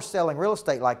if I were selling real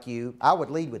estate like you, I would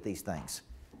lead with these things.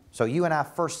 So you and I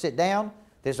first sit down,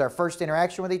 this is our first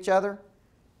interaction with each other.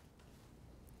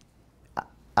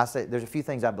 I say there's a few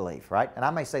things I believe, right? And I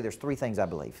may say there's 3 things I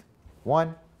believe.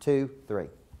 1, 2, 3.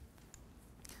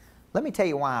 Let me tell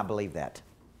you why I believe that.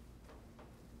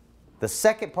 The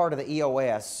second part of the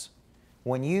EOS,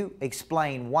 when you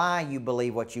explain why you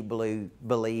believe what you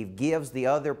believe, gives the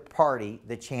other party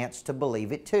the chance to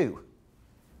believe it too.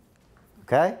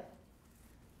 Okay?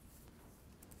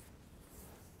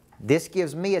 This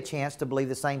gives me a chance to believe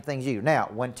the same things you do. Now,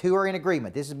 when 2 are in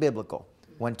agreement, this is biblical.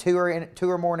 When 2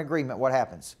 or more in agreement, what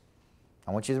happens?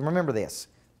 I want you to remember this.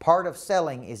 Part of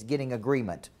selling is getting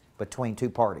agreement between 2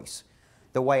 parties.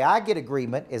 The way I get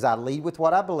agreement is I lead with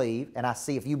what I believe and I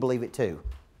see if you believe it too.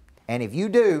 And if you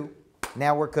do,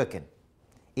 now we're cooking.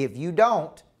 If you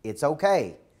don't, it's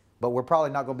okay. But we're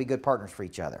probably not going to be good partners for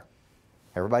each other.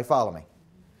 Everybody follow me?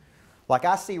 Like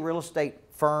I see real estate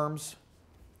firms,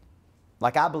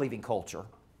 like I believe in culture.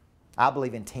 I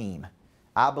believe in team.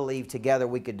 I believe together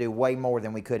we could do way more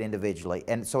than we could individually.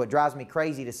 And so it drives me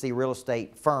crazy to see real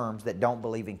estate firms that don't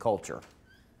believe in culture.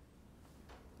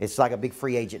 It's like a big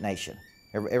free agent nation.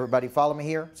 Everybody follow me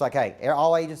here? It's like, hey,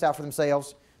 all agents out for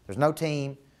themselves. There's no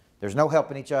team. There's no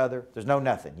helping each other. There's no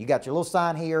nothing. You got your little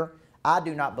sign here. I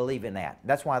do not believe in that.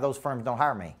 That's why those firms don't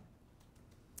hire me.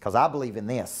 Because I believe in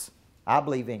this. I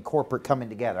believe in corporate coming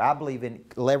together. I believe in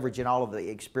leveraging all of the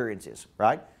experiences,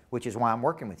 right? Which is why I'm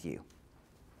working with you.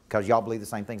 Because y'all believe the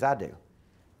same things I do.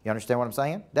 You understand what I'm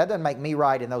saying? That doesn't make me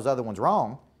right and those other ones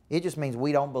wrong. It just means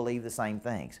we don't believe the same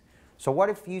things. So what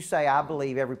if you say, I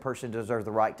believe every person deserves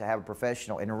the right to have a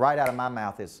professional, and right out of my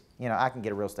mouth is, you know, I can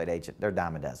get a real estate agent. They're a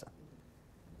dime a dozen.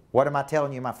 What am I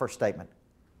telling you in my first statement?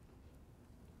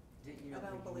 I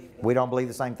don't believe it. We don't believe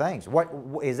the same things. What,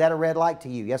 is that a red light to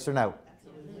you? Yes or no?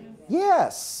 Absolutely.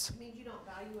 Yes. It means you don't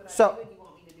value what I So- do and you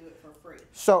want me to do it for free.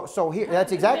 So here,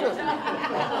 that's exactly.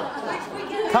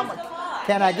 Come,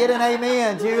 can I get an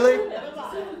amen, Julie?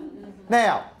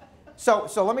 Now, so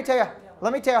let me tell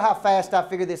you how fast I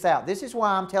figured this out. This is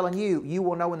why I'm telling you, you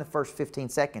will know in the first 15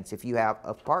 seconds if you have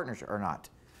a partnership or not.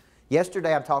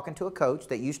 Yesterday, I'm talking to a coach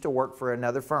that used to work for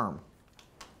another firm.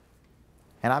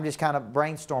 And I'm just kind of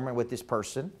brainstorming with this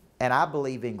person. And I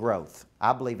believe in growth.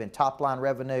 I believe in top-line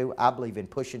revenue. I believe in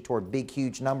pushing toward big,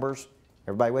 huge numbers.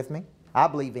 Everybody with me? I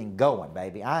believe in going,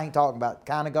 baby. I ain't talking about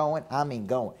kind of going. I mean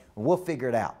going. We'll figure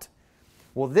it out.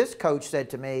 Well, this coach said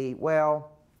to me,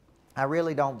 well, I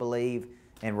really don't believe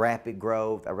in rapid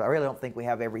growth. I really don't think we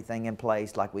have everything in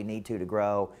place like we need to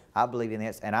grow. I believe in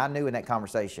this. And I knew in that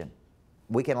conversation,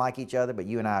 we can like each other, but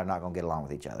you and I are not going to get along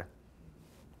with each other.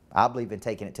 I believe in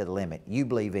taking it to the limit. You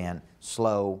believe in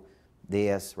slow,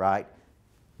 this, right?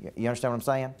 You understand what I'm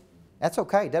saying? That's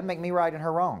okay. It doesn't make me right and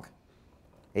her wrong.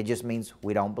 It just means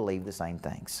we don't believe the same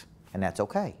things. And that's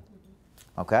okay.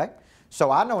 Okay?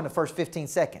 So I know in the first 15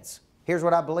 seconds, here's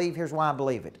what I believe, here's why I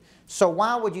believe it. So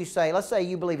why would you say, let's say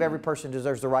you believe every person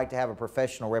deserves the right to have a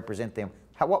professional represent them.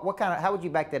 How would you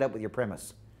back that up with your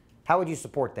premise? How would you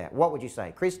support that? What would you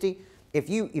say? Christy, if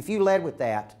you led with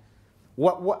that,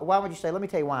 why would you say, let me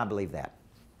tell you why I believe that?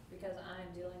 Because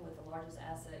I'm dealing with the largest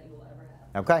asset you will ever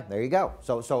have. Okay, there you go.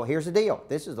 So here's the deal.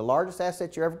 This is the largest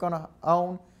asset you're ever going to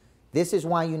own. This is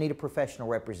why you need a professional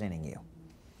representing you.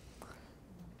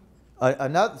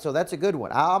 So that's a good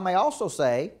one. I may also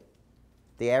say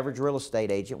the average real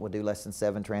estate agent will do less than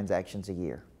 7 transactions a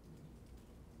year.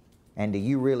 And do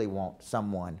you really want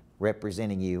someone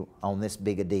representing you on this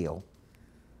big a deal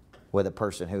with a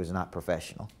person who's not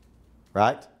professional?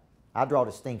 Right? I draw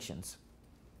distinctions.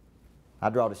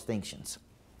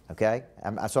 Okay?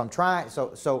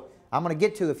 So I'm going to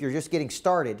get to, if you're just getting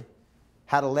started,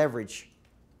 how to leverage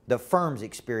the firm's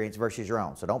experience versus your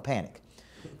own. So don't panic.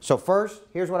 So first,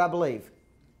 here's what I believe.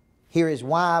 Here is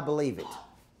why I believe it.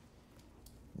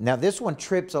 Now this one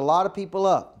trips a lot of people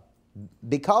up.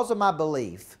 Because of my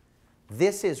belief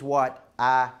this is what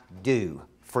I do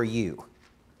for you.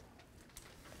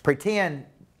 Pretend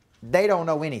they don't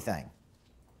know anything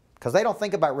because they don't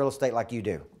think about real estate like you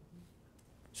do.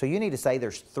 So you need to say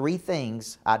there's 3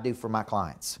 things I do for my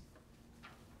clients.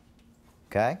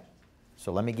 Okay?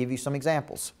 So let me give you some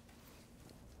examples.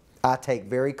 I take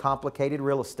very complicated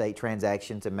real estate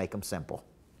transactions and make them simple.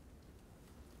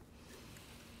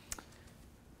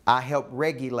 I help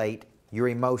regulate your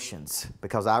emotions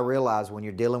because I realize when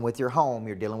you're dealing with your home,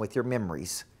 you're dealing with your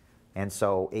memories. And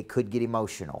so it could get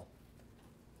emotional.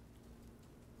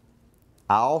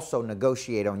 I also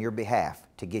negotiate on your behalf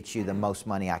to get you the most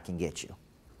money I can get you.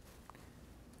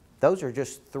 Those are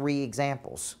just 3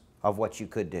 examples of what you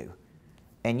could do.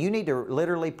 And you need to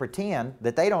literally pretend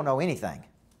that they don't know anything.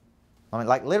 I mean,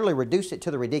 like literally reduce it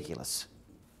to the ridiculous.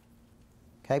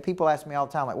 Okay, people ask me all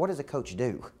the time, like, what does a coach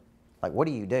do? Like, what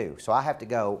do you do? So I have to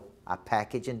go, I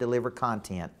package and deliver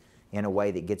content in a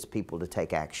way that gets people to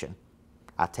take action.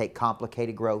 I take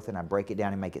complicated growth and I break it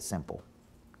down and make it simple.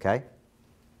 Okay?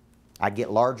 I get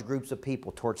large groups of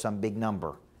people towards some big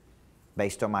number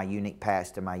based on my unique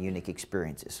past and my unique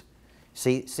experiences.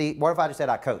 See, what if I just said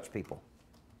I coach people?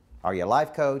 Are you a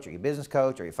life coach? Are you a business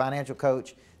coach? Are you a financial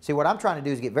coach? See, what I'm trying to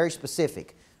do is get very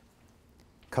specific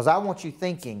because I want you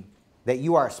thinking that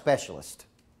you are a specialist.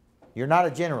 You're not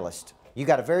a generalist. You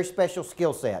got a very special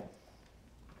skill set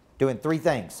doing 3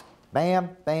 things. Bam,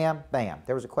 bam, bam.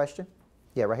 There was a question?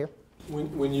 Yeah, right here.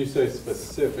 When you say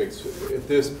specifics, at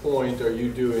this point, are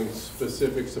you doing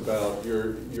specifics about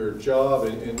your job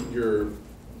and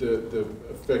the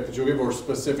effect that you'll give, or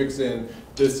specifics in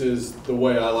this is the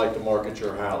way I like to market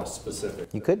your house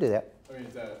specific? You could do that. I mean,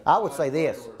 is that I would say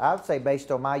this. I would say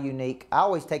based on my unique, I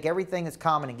always take everything that's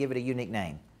common and give it a unique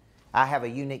name. I have a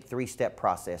unique 3-step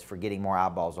process for getting more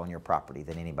eyeballs on your property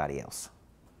than anybody else.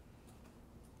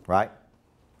 Right?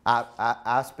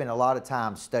 I spend a lot of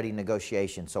time studying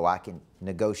negotiation so I can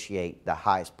negotiate the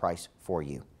highest price for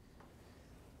you.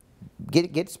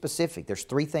 Get specific. There's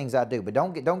 3 things I do, but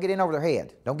don't get in over their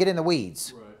head. Don't get in the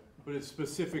weeds. Right. But it's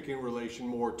specific in relation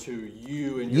more to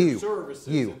you and your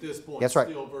services at this point. That's right.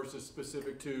 Still versus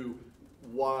specific to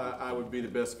why I would be the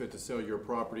best fit to sell your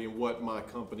property and what my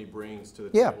company brings to the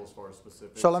table as far as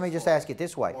specifics. So let me just ask it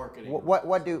this way.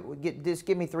 Marketing. Just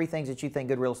give me 3 things that you think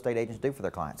good real estate agents do for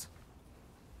their clients.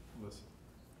 Listen.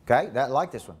 Okay, I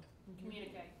like this one.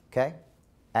 Communicate. Okay,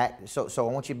 so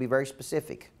I want you to be very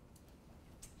specific.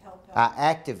 Help. I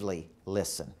actively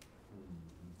listen.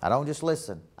 I don't just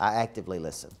listen, I actively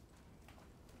listen.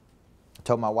 I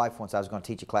told my wife once I was going to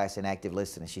teach a class in active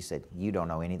listening, and she said, you don't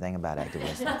know anything about active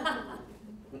listening.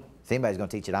 If anybody's going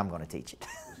to teach it, I'm going to teach it.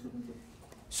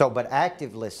 So, but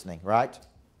active listening, right?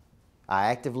 I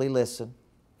actively listen.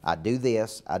 I do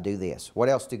this, I do this. What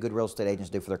else do good real estate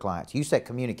agents do for their clients? You said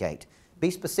communicate.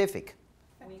 Be specific.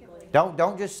 Weekly.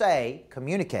 Don't just say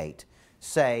communicate.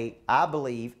 Say, I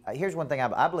believe, here's one thing,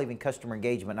 I believe in customer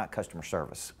engagement, not customer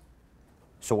service.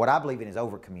 So what I believe in is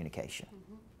over communication.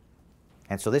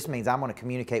 And so this means I'm going to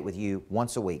communicate with you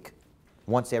once a week,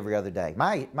 once every other day.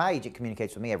 My agent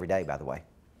communicates with me every day, by the way.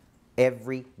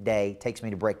 Every day, takes me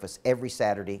to breakfast every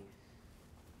Saturday.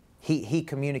 He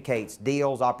communicates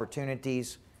deals,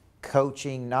 opportunities,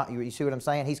 coaching. You see what I'm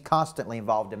saying? He's constantly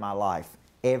involved in my life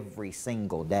every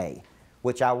single day,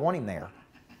 which I want him there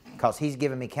because he's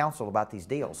giving me counsel about these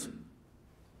deals.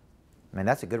 I mean,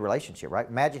 that's a good relationship, right?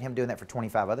 Imagine him doing that for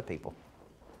 25 other people.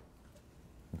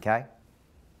 Okay?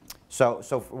 So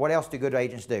what else do good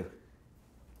agents do?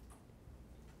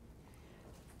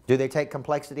 Do they take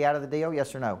complexity out of the deal?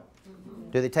 Yes or no?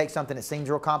 Do they take something that seems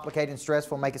real complicated and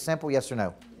stressful and make it simple? Yes or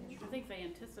no? I think they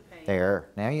anticipate. There.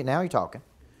 Now you're talking.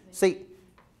 See,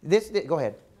 go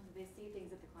ahead. They see things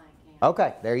that the client can't.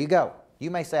 Okay, there you go. You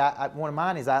may say, one of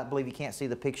mine is I believe you can't see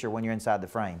the picture when you're inside the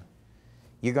frame.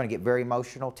 You're going to get very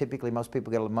emotional. Typically, most people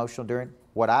get a little emotional during.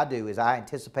 What I do is I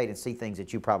anticipate and see things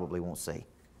that you probably won't see.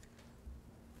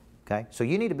 Okay? So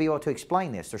you need to be able to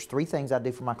explain this. There's 3 things I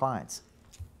do for my clients.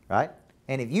 Right?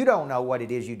 And if you don't know what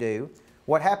it is you do,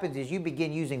 what happens is you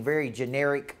begin using very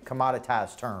generic,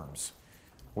 commoditized terms.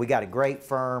 We got a great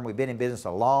firm. We've been in business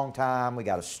a long time. We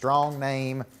got a strong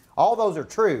name. All those are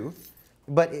true.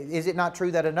 But is it not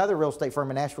true that another real estate firm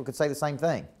in Nashville could say the same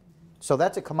thing? So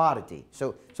that's a commodity.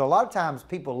 So a lot of times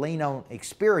people lean on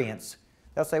experience.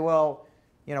 They'll say, well,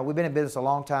 you know, we've been in business a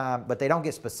long time, but they don't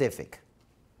get specific.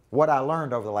 What I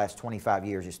learned over the last 25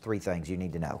 years is 3 things you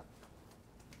need to know.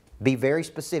 Be very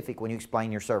specific when you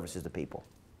explain your services to people.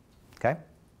 Okay?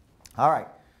 All right.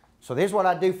 So here's what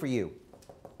I do for you.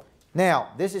 Now,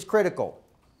 this is critical.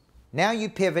 Now you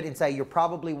pivot and say, you're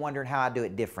probably wondering how I do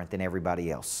it different than everybody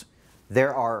else.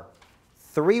 There are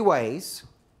 3 ways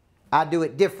I do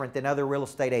it different than other real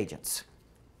estate agents?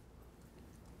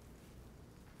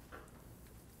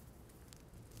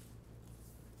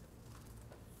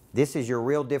 This is your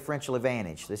real differential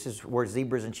advantage. This is where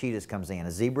zebras and cheetahs comes in.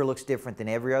 A zebra looks different than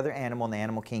every other animal in the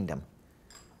animal kingdom.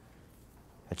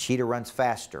 A cheetah runs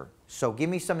faster. So give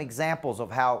me some examples of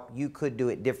how you could do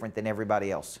it different than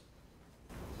everybody else.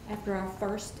 After our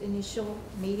first initial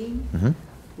meeting,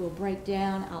 we'll break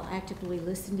down. I'll actively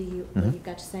listen to you, what you've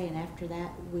got to say, and after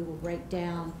that, we will break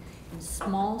down in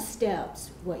small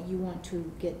steps what you want to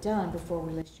get done before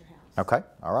we list your house. Okay,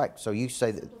 all right. So you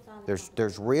say that there's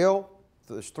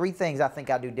three things I think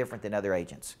I do different than other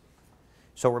agents.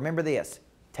 So remember this.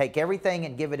 Take everything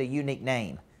and give it a unique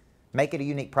name. Make it a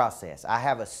unique process. I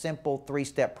have a simple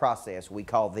 3-step process we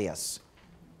call this.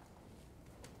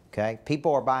 Okay?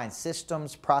 People are buying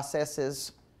systems,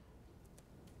 processes.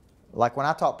 Like when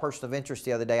I taught person of interest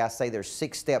the other day, I say there's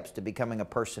 6 steps to becoming a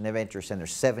person of interest, and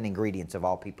there's 7 ingredients of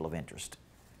all people of interest.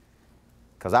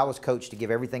 Because I was coached to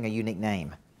give everything a unique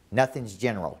name. Nothing's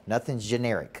general. Nothing's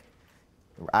generic.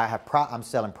 I'm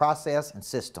selling process and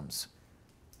systems.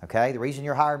 Okay? The reason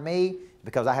you're hiring me is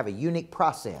because I have a unique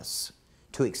process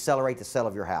to accelerate the sale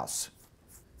of your house.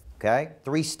 Okay?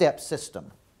 3-step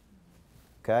system.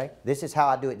 Okay? This is how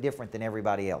I do it different than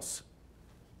everybody else.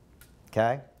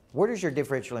 Okay? Where does your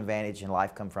differential advantage in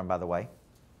life come from, by the way?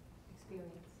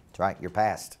 Experience. That's right, your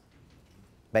past.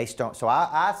 So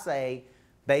I say,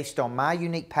 based on my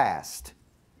unique past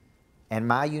and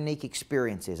my unique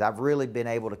experiences, I've really been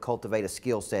able to cultivate a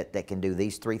skill set that can do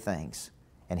these 3 things.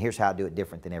 And here's how I do it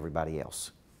different than everybody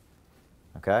else.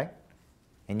 Okay?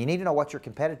 And you need to know what your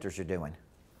competitors are doing.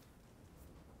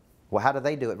 Well, how do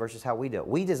they do it versus how we do it?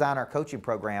 We design our coaching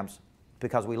programs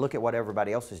because we look at what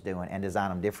everybody else is doing and design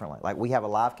them differently. Like we have a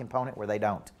live component where they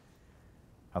don't.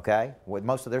 Okay?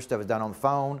 Most of their stuff is done on the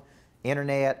phone,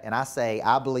 internet, and I say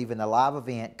I believe in the live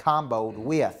event comboed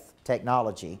with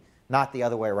technology, not the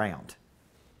other way around.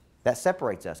 That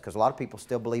separates us because a lot of people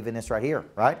still believe in this right here,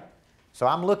 right? So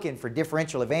I'm looking for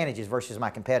differential advantages versus my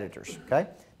competitors, okay?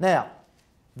 Now,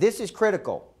 this is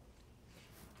critical.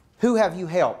 Who have you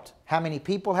helped? How many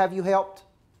people have you helped?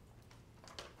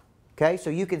 Okay, so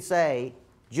you can say,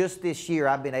 just this year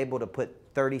I've been able to put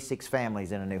 36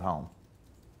 families in a new home.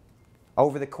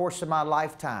 Over the course of my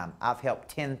lifetime, I've helped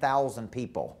 10,000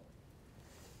 people.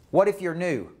 What if you're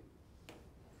new?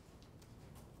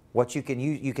 What you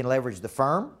can leverage the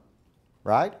firm,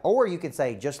 right? Or you can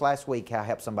say, just last week I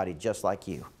helped somebody just like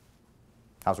you.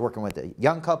 I was working with a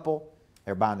young couple.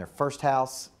 They're buying their first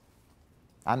house.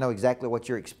 I know exactly what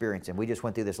you're experiencing. We just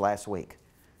went through this last week.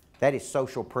 That is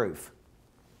social proof.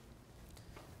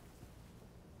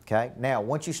 Okay? Now,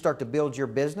 once you start to build your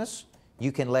business,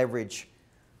 you can leverage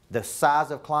the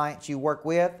size of clients you work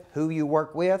with, who you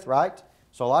work with, right?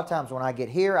 So a lot of times when I get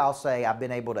here, I'll say I've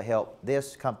been able to help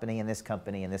this company and this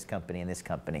company and this company and this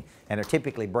company. And they're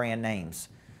typically brand names.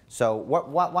 So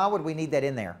why would we need that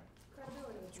in there?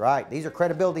 Credibility. That's right. These are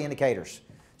credibility indicators.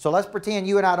 So let's pretend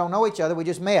you and I don't know each other. We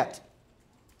just met.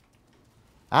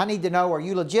 I need to know, are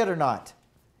you legit or not?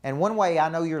 And one way I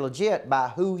know you're legit by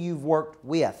who you've worked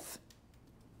with.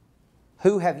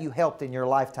 Who have you helped in your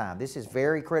lifetime? This is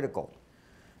very critical.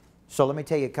 So let me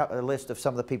tell you a list of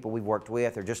some of the people we've worked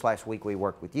with, or just last week we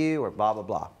worked with you, or blah, blah,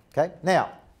 blah. Okay?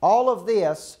 Now, all of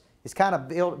this is kind of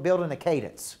building a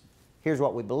cadence. Here's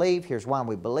what we believe. Here's why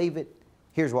we believe it.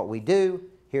 Here's what we do.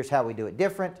 Here's how we do it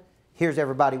different. Here's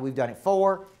everybody we've done it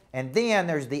for. And then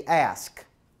there's the ask.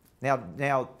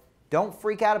 Now, don't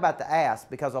freak out about the ask,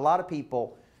 because a lot of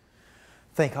people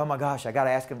think, oh my gosh, I got to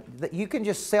ask them. You can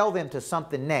just sell them to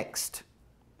something next.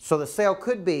 So the sale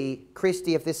could be,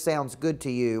 Christy, if this sounds good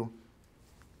to you,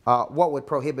 what would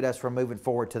prohibit us from moving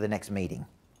forward to the next meeting?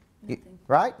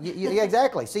 Right? Yeah,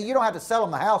 exactly. See, you don't have to sell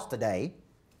them the house today.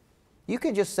 You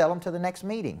can just sell them to the next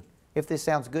meeting. If this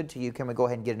sounds good to you, can we go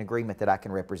ahead and get an agreement that I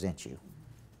can represent you?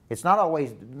 It's not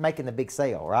always making the big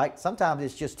sale, right? Sometimes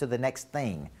it's just to the next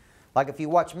thing. Like if you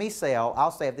watch me sell,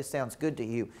 I'll say, if this sounds good to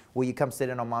you, will you come sit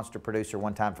in on Monster Producer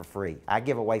one time for free? I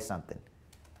give away something.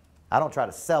 I don't try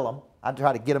to sell them. I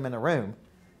try to get them in the room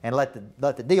and let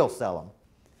the deal sell them.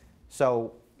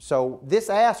 So this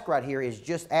ask right here is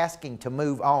just asking to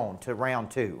move on to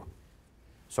round 2.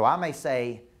 So I may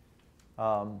say,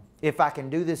 if I can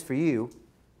do this for you,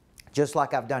 just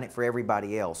like I've done it for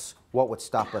everybody else, what would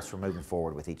stop us from moving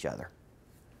forward with each other?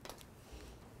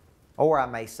 Or I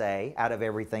may say, out of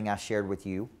everything I shared with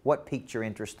you, what piqued your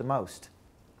interest the most?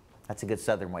 That's a good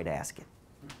Southern way to ask it,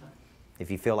 if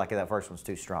you feel like that first one's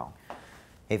too strong.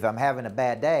 If I'm having a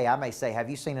bad day, I may say, have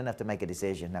you seen enough to make a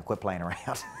decision? Now quit playing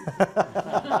around.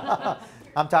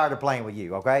 I'm tired of playing with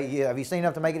you, okay? Have you seen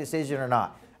enough to make a decision or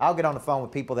not? I'll get on the phone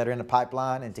with people that are in the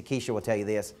pipeline, and Takesha will tell you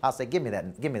this. I'll say, give me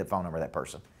the phone number of that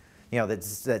person. You know,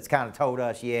 that's kind of told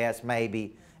us, yes,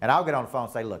 maybe. And I'll get on the phone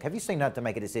and say, look, have you seen enough to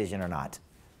make a decision or not?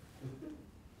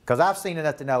 Because I've seen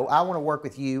enough to know I want to work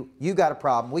with you. You got a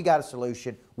problem. We got a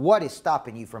solution. What is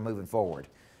stopping you from moving forward?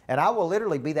 And I will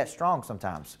literally be that strong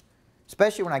sometimes,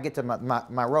 especially when I get to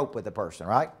my rope with the person,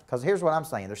 right? Because here's what I'm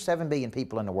saying. There's 7 billion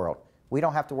people in the world. We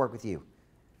don't have to work with you,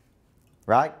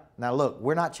 right? Now, look,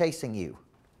 we're not chasing you.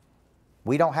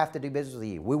 We don't have to do business with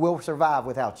you. We will survive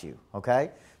without you,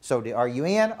 okay? So are you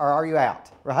in or are you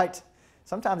out, right?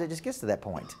 Sometimes it just gets to that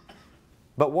point.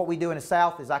 But what we do in the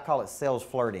South is I call it sales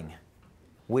flirting.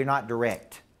 We're not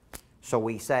direct. So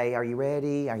we say, are you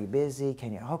ready? Are you busy?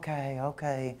 Can you? Okay,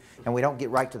 okay. And we don't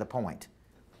get right to the point.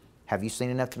 Have you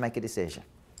seen enough to make a decision?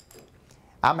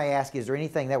 I may ask, is there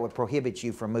anything that would prohibit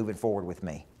you from moving forward with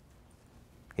me?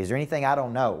 Is there anything I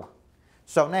don't know?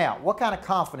 So now, what kind of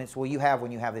confidence will you have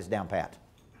when you have this down pat?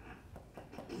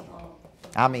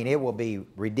 I mean, it will be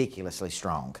ridiculously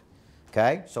strong.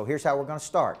 Okay? So here's how we're going to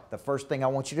start. The first thing I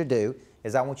want you to do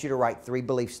is I want you to write 3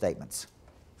 belief statements.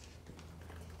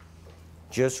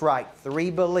 Just write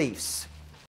 3 beliefs.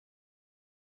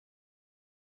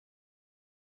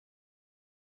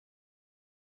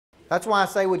 That's why I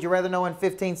say, would you rather know in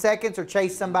 15 seconds or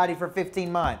chase somebody for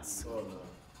 15 months?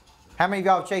 How many of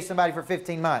y'all have chased somebody for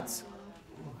 15 months?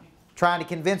 Trying to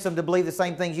convince them to believe the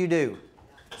same things you do.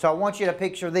 So I want you to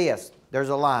picture this. There's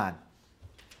a line.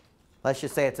 Let's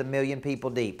just say it's 1 million people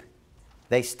deep.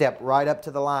 They step right up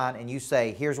to the line and you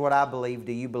say, here's what I believe.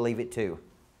 Do you believe it too?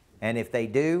 And if they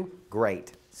do,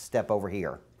 great. Step over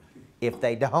here. If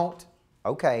they don't,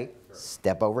 okay,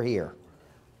 step over here.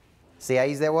 See how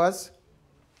easy that was?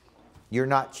 You're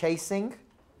not chasing.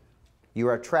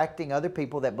 You're attracting other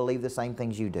people that believe the same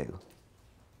things you do.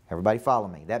 Everybody follow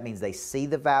me. That means they see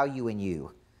the value in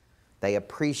you. They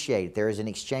appreciate it. There is an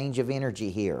exchange of energy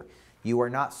here. You are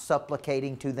not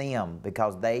supplicating to them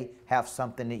because they have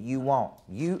something that you want.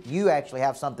 You actually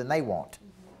have something they want.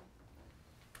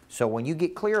 So when you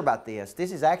get clear about this,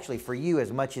 this is actually for you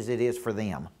as much as it is for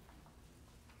them.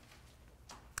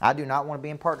 I do not want to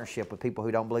be in partnership with people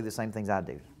who don't believe the same things I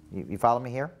do. You follow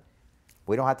me here?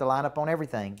 We don't have to line up on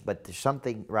everything, but there's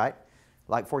something, right?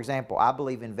 Like, for example, I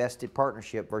believe in vested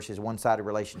partnership versus one-sided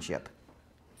relationship.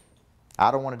 I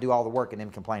don't want to do all the work and then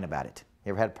complain about it.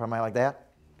 You ever had a problem like that?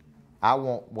 I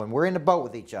want, when we're in the boat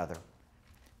with each other,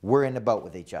 we're in the boat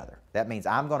with each other. That means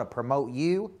I'm going to promote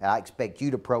you, and I expect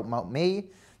you to promote me.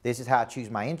 This is how I choose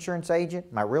my insurance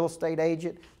agent, my real estate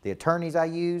agent, the attorneys I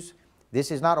use.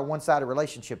 This is not a one-sided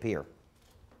relationship here.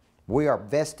 We are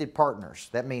vested partners.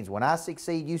 That means when I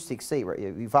succeed, you succeed. Right?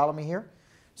 You follow me here?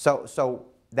 So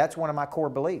that's one of my core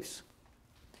beliefs.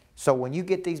 So when you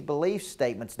get these belief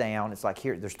statements down, it's like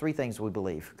here, there's 3 things we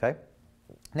believe, okay?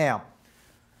 Now,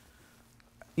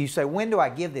 you say, when do I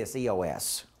give this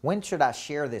EOS? When should I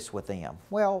share this with them?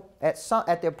 Well, at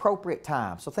the appropriate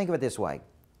time. So think of it this way.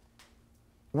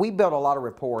 We built a lot of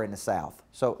rapport in the South.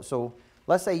 So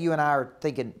let's say you and I are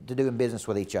thinking to doing business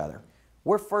with each other.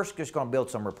 We're first just going to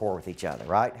build some rapport with each other,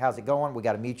 right? How's it going? We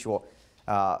got a mutual,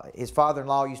 his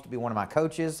father-in-law used to be one of my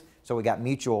coaches, so we got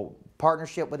mutual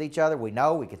partnership with each other. We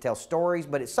know, we can tell stories,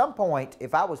 but at some point,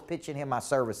 if I was pitching him my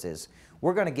services,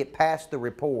 we're going to get past the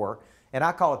rapport, and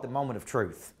I call it the moment of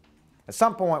truth. At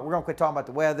some point, we're going to quit talking about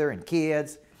the weather and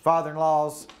kids,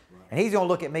 father-in-laws, and he's going to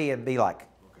look at me and be like,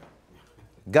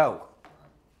 go.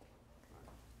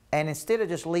 And instead of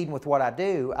just leading with what I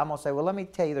do, I'm going to say, well, let me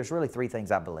tell you, there's really 3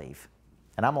 things I believe.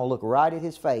 And I'm going to look right at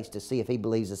his face to see if he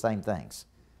believes the same things.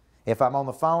 If I'm on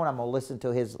the phone, I'm going to listen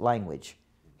to his language,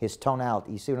 his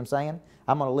tonality. You see what I'm saying?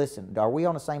 I'm going to listen. Are we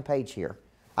on the same page here?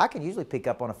 I can usually pick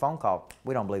up on a phone call.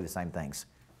 We don't believe the same things.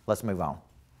 Let's move on.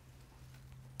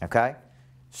 Okay?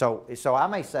 So I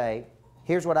may say,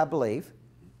 here's what I believe.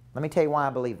 Let me tell you why I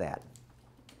believe that.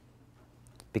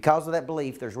 Because of that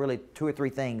belief, there's really 2 or 3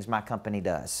 things my company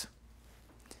does.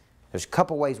 There's a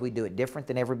couple ways we do it different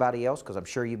than everybody else, because I'm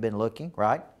sure you've been looking,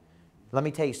 right? Let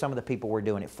me tell you some of the people we're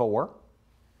doing it for.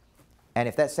 And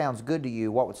if that sounds good to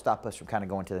you, what would stop us from kind of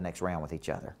going to the next round with each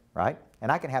other, right? And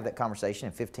I can have that conversation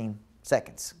in 15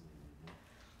 seconds.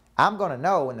 I'm going to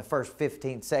know in the first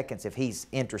 15 seconds if he's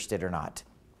interested or not,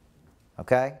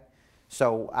 okay?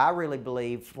 So I really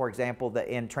believe, for example, that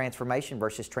in transformation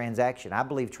versus transaction, I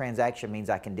believe transaction means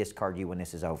I can discard you when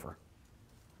this is over.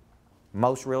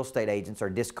 Most real estate agents are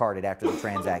discarded after the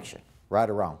transaction, right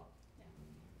or wrong.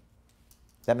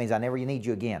 That means I never need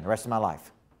you again the rest of my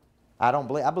life. I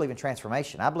believe in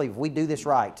transformation. I believe if we do this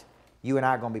right, you and I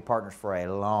are going to be partners for a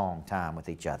long time with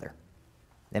each other.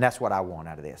 And that's what I want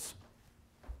out of this.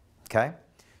 Okay?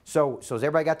 So has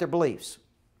everybody got their beliefs?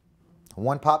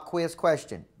 One pop quiz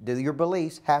question. Do your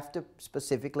beliefs have to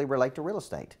specifically relate to real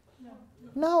estate? No.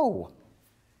 No.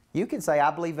 You can say,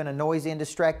 I believe in a noisy and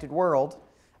distracted world.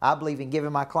 I believe in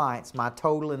giving my clients my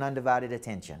total and undivided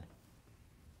attention.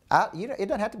 It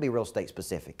doesn't have to be real estate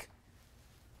specific.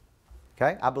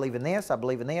 Okay? I believe in this, I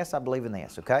believe in this, I believe in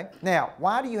this. Okay? Now,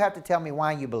 why do you have to tell me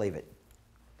why you believe it?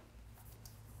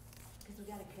 Because we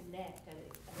got to connect at an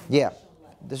Yeah. emotional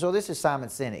level. So this is Simon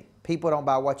Sinek. People don't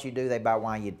buy what you do, they buy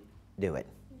why you do it.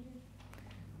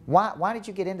 Why did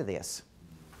you get into this?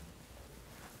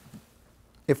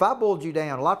 If I boiled you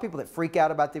down, a lot of people that freak out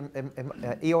about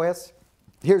the EOS,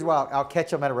 here's why I'll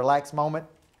catch them at a relaxed moment,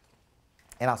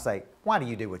 and I'll say, why do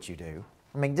you do what you do?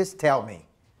 I mean, just tell me.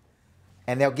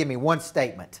 And they'll give me one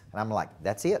statement, and I'm like,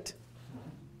 that's it.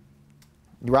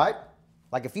 Right?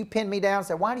 Like if you pin me down and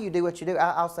say, why do you do what you do?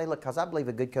 I'll say, look, because I believe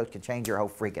a good coach can change your whole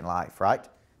freaking life, right?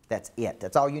 That's it.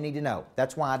 That's all you need to know.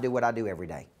 That's why I do what I do every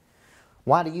day.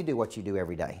 Why do you do what you do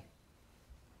every day?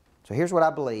 So here's what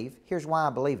I believe. Here's why I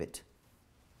believe it.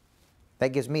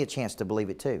 That gives me a chance to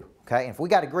believe it too. Okay? And if we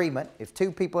got agreement, if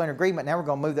two people are in agreement, now we're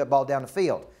going to move that ball down the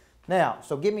field. Now,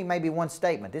 so give me maybe one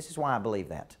statement. This is why I believe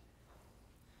that.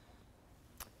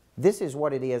 This is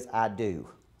what it is I do.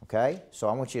 Okay? So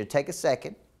I want you to take a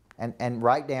second and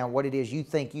write down what it is you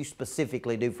think you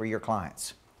specifically do for your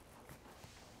clients.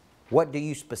 What do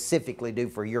you specifically do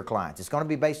for your clients? It's going to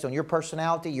be based on your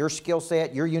personality, your skill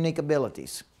set, your unique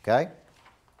abilities. Okay?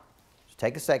 So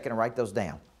take a second and write those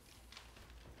down.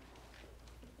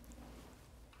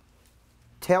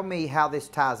 Tell me how this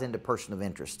ties into person of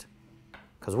interest,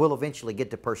 because we'll eventually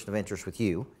get to person of interest with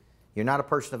you. You're not a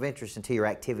person of interest until your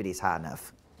activity is high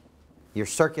enough. Your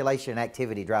circulation and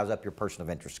activity drives up your person of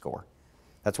interest score.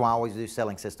 That's why I always do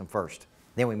selling system first.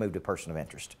 Then we move to person of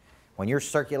interest. When you're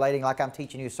circulating like I'm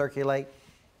teaching you to circulate,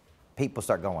 people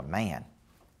start going, man,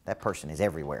 that person is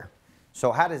everywhere.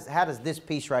 So how does this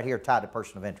piece right here tie to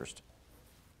person of interest?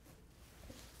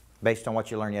 Based on what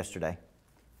you learned yesterday.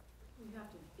 You have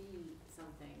to be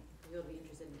something, you'll be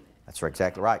interested in it. That's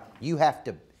exactly right. You have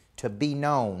to be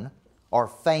known or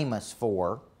famous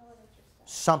for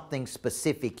something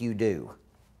specific you do.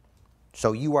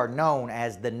 So you are known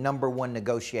as the #1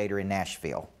 negotiator in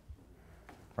Nashville.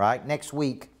 Right? Next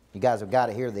week, you guys have got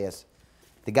to hear this.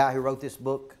 The guy who wrote this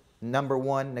book,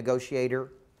 #1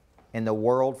 negotiator in the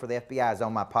world for the FBI, is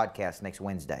on my podcast next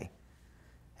Wednesday.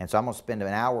 And so I'm going to spend an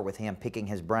hour with him picking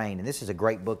his brain. And this is a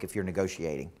great book if you're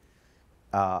negotiating.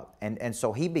 And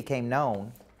so he became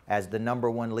known as the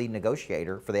 #1 lead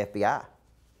negotiator for the FBI.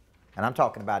 And I'm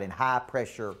talking about in high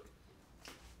pressure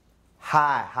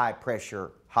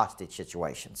hostage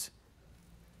situations.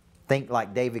 Think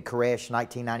like David Koresh,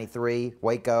 1993,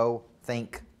 Waco,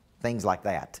 think things like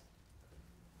that.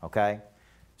 Okay?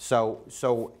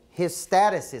 So his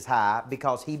status is high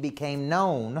because he became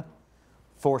known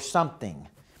for something.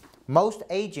 Most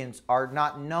agents are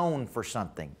not known for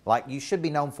something. Like you should be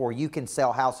known for, you can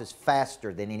sell houses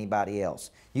faster than anybody else.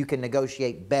 You can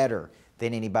negotiate better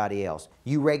than anybody else.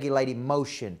 You regulate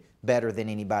emotion better than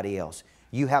anybody else.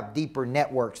 You have deeper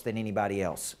networks than anybody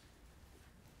else.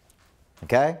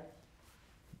 Okay?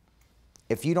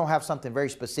 If you don't have something very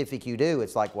specific you do,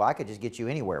 it's like, well, I could just get you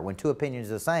anywhere. When two opinions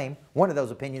are the same, one of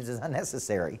those opinions is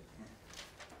unnecessary.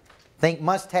 Think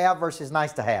must have versus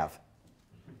nice to have.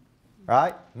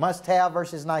 Right? Must have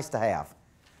versus nice to have.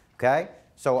 Okay?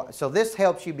 So this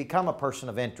helps you become a person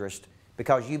of interest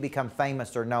because you become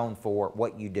famous or known for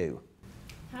what you do.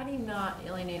 How do you not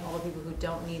alienate all the people who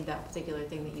don't need that particular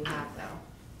thing that you have, though?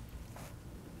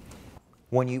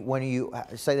 When you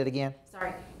say that again?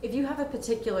 Sorry, if you have a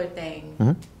particular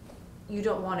thing, you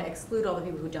don't want to exclude all the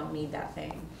people who don't need that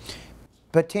thing.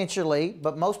 Potentially,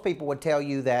 but most people would tell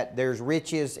you that there's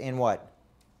riches in what?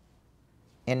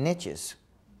 In niches.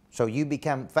 So you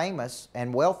become famous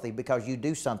and wealthy because you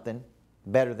do something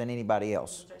better than anybody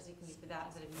else. Start seeking you for that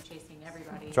instead of you chasing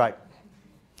everybody. That's right.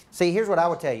 See, here's what I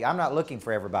would tell you. I'm not looking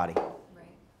for everybody.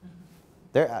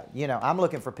 Right. I'm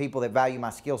looking for people that value my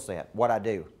skill set, what I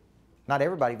do. Not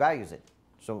everybody values it.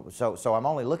 So I'm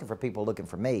only looking for people looking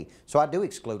for me. So I do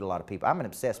exclude a lot of people. I'm an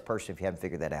obsessed person if you haven't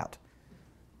figured that out.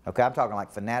 Okay, I'm talking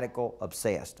like fanatical,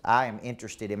 obsessed. I am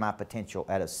interested in my potential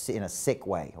in a sick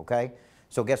way, okay?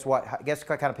 So guess what? Guess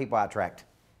what kind of people I attract?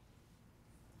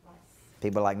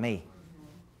 People like me.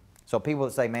 So people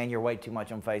that say, man, you're way too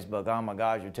much on Facebook. Oh my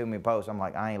gosh, you're too many posts. I'm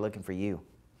like, I ain't looking for you.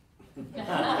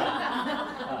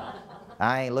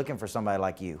 I ain't looking for somebody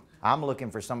like you. I'm looking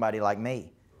for somebody like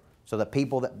me. So the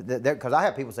people because I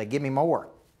have people say, give me more.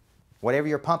 Whatever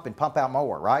you're pumping, pump out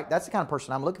more, right? That's the kind of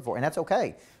person I'm looking for, and that's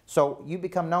okay. So you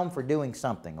become known for doing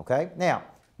something, okay? Now,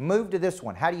 move to this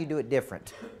one. How do you do it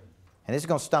different? and this is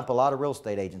going to stump a lot of real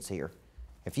estate agents here.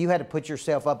 If you had to put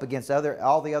yourself up against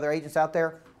all the other agents out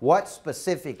there, what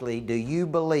specifically do you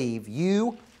believe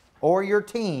you or your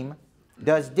team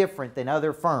does different than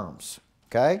other firms?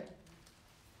 Okay?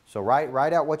 So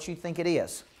write out what you think it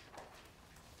is.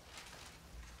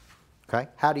 Okay?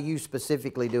 How do you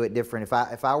specifically do it different?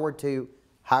 If I were to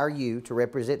hire you to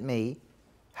represent me,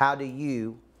 how will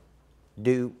you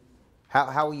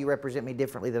represent me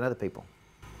differently than other people?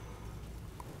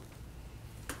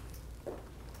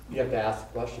 You have to ask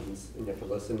questions, and you have to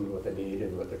listen to what they need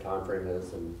and what their time frame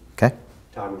is, and Okay.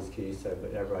 timing is key, so,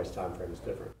 but everybody's time frame is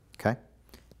different. Okay.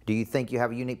 Do you think you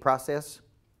have a unique process?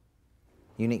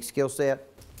 Unique skill set?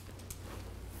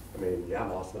 I mean, yeah,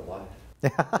 I'm awesome at life.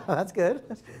 That's good.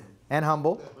 And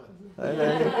humble.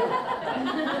 Right?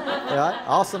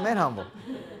 Awesome and humble.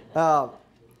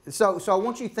 So I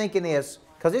want you thinking this,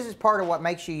 because this is part of what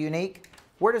makes you unique.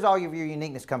 Where does all of your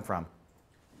uniqueness come from?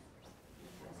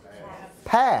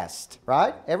 Past,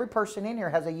 right? Every person in here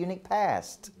has a unique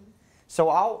past.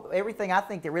 So everything I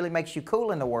think that really makes you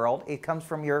cool in the world, it comes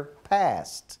from your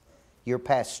past. Your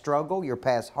past struggle, your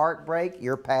past heartbreak,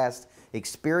 your past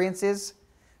experiences.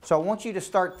 So I want you to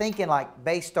start thinking like,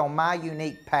 based on my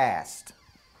unique past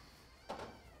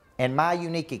and my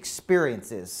unique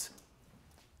experiences,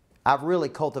 I've really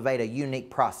cultivated a unique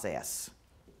process.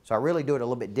 So I really do it a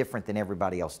little bit different than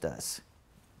everybody else does.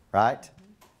 Right?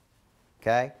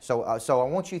 Okay? So I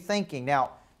want you thinking,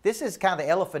 now, this is kind of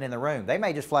the elephant in the room. They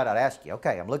may just flat out ask you,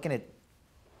 okay, I'm looking at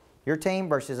your team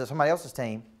versus somebody else's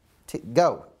team.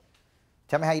 Go.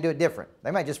 Tell me how you do it different.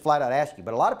 They may just flat out ask you.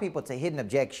 But a lot of people, it's a hidden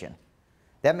objection.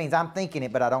 That means I'm thinking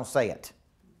it, but I don't say it.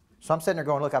 So I'm sitting there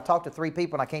going, look, I've talked to 3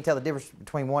 people, and I can't tell the difference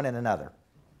between one and another.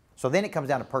 So then it comes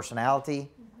down to personality.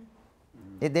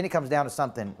 Then it comes down to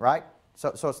something, right? So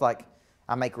it's like,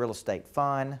 I make real estate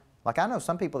fun. Like, I know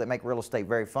some people that make real estate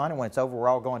very fun, and when it's over, we're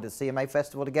all going to the CMA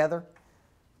festival together.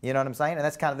 You know what I'm saying? And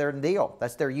that's kind of their deal.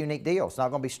 That's their unique deal. It's not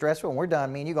going to be stressful. When we're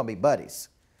done, me and you are going to be buddies.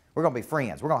 We're going to be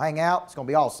friends. We're going to hang out. It's going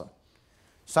to be awesome.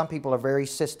 Some people are very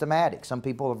systematic. Some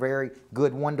people are very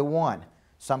good one-to-one.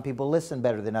 Some people listen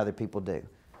better than other people do.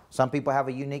 Some people have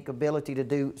a unique ability to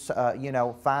do,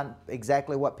 find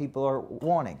exactly what people are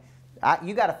wanting.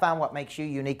 You got to find what makes you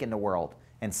unique in the world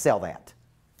and sell that.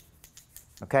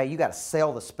 Okay? You got to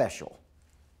sell the special.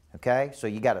 Okay? So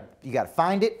you got to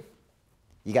find it.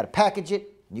 You got to package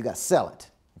it. You got to sell it.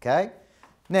 Okay?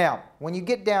 Now, when you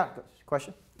get down,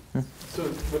 question? So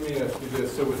let me ask you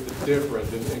this, so with the different,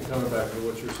 and coming back to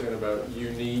what you're saying about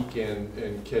unique and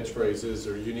catchphrases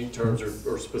or unique terms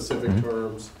or specific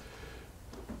terms,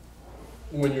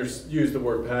 when you use the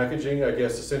word packaging, I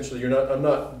guess essentially I'm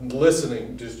not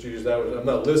listening, just to use that word, I'm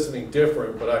not listening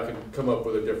different, but I can come up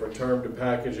with a different term to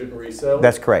package it and resell it?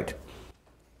 That's correct.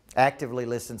 Actively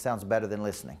listen sounds better than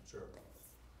listening. Sure.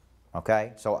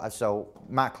 Okay? So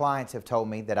my clients have told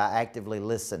me that I actively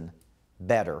listen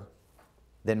better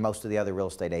than most of the other real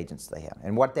estate agents they have.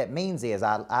 And what that means is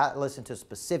I listen to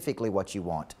specifically what you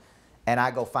want, and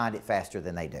I go find it faster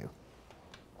than they do.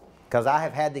 Because I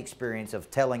have had the experience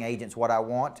of telling agents what I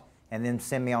want and then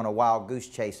send me on a wild goose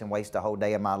chase and waste a whole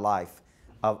day of my life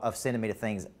of sending me to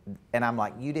things. And I'm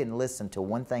like, you didn't listen to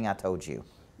one thing I told you.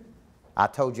 I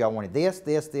told you I wanted this,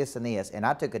 this, this, and this. And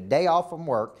I took a day off from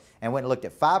work and went and looked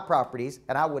at 5 properties,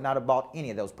 and I would not have bought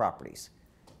any of those properties.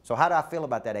 So how do I feel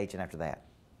about that agent after that?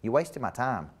 You wasted my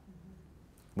time,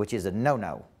 which is a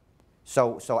no-no.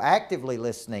 So actively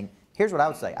listening, here's what I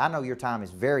would say. I know your time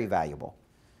is very valuable.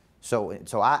 So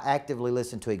I actively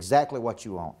listen to exactly what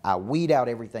you want. I weed out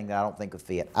everything that I don't think will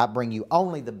fit. I bring you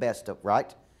only the best of,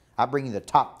 right? I bring you the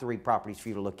top 3 properties for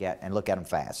you to look at and look at them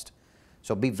fast.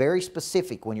 So be very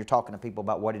specific when you're talking to people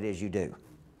about what it is you do.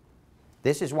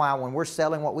 This is why when we're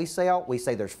selling what we sell, we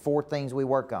say there's 4 things we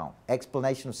work on.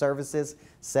 Explanation of services,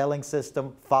 selling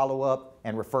system, follow-up,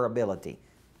 and referability.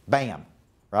 Bam,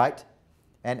 right?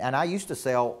 And I used to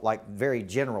sell like very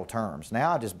general terms.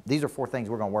 Now these are 4 things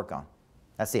we're going to work on.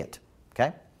 That's it,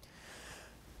 okay?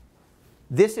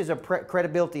 This is a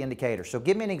credibility indicator. So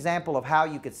give me an example of how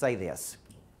you could say this.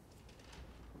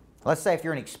 Let's say if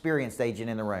you're an experienced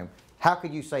agent in the room, how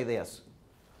could you say this?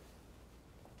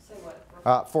 Say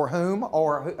what? For whom,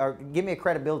 or give me a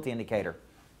credibility indicator.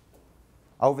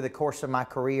 Over the course of my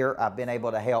career, I've been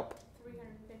able to help.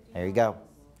 350. There you go.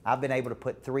 I've been able to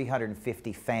put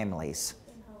 350 families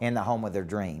in the home of their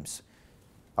dreams.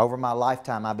 Over my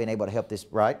lifetime, I've been able to help this,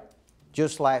 right?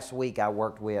 Just last week, I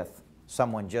worked with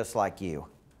someone just like you.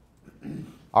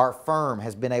 Our firm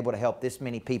has been able to help this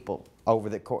many people over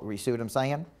the course. You see what I'm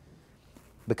saying?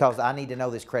 Because I need to know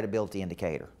this credibility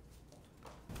indicator.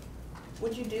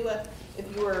 Would you do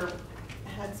if you were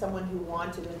had someone who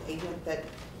wanted an agent that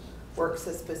works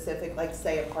a specific, like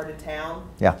say a part of town.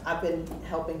 Yeah. I've been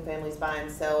helping families buy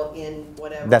and sell in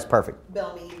whatever. That's perfect.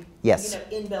 Belmead. Yes. You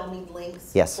know, in Belmead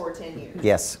links. Yes. For 10 years.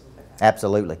 Yes,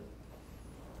 absolutely.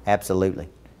 Absolutely.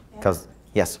 Because,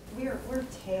 yes.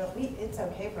 It's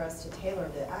okay for us to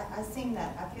tailor it. I sing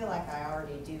that, I feel like I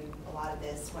already do a lot of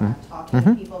this when I'm talking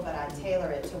to people, but I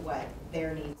tailor it to what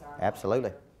their needs are.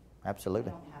 Absolutely.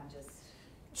 Absolutely. I don't have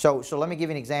just. So let me give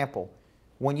you an example.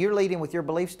 When you're leading with your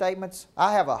belief statements,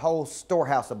 I have a whole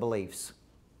storehouse of beliefs.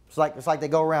 It's like they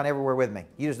go around everywhere with me.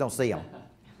 You just don't see them.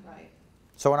 Right.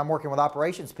 So when I'm working with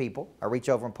operations people, I reach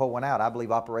over and pull one out. I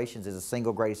believe operations is the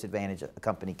single greatest advantage a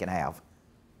company can have.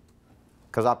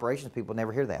 Because operations people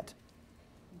never hear that.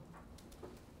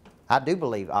 I do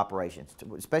believe operations,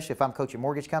 especially if I'm coaching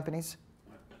mortgage companies,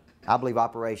 I believe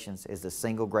operations is the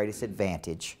single greatest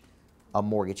advantage a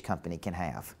mortgage company can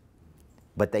have.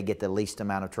 But they get the least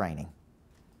amount of training.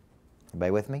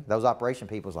 Everybody with me? Those operation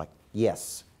people's like,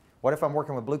 yes. What if I'm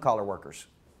working with blue-collar workers?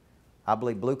 I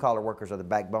believe blue-collar workers are the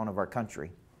backbone of our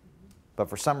country. But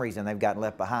for some reason, they've gotten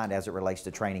left behind as it relates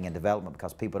to training and development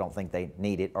because people don't think they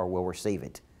need it or will receive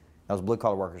it. Those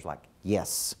blue-collar workers are like,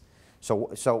 yes.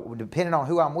 So depending on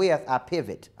who I'm with, I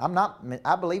pivot.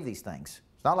 I believe these things.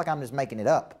 It's not like I'm just making it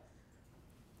up.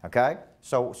 Okay?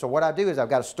 So what I do is I've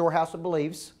got a storehouse of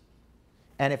beliefs.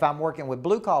 And if I'm working with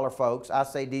blue-collar folks, I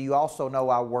say, do you also know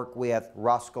I work with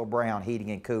Roscoe Brown Heating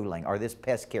and Cooling or this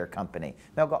pest care company?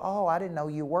 They'll go, oh, I didn't know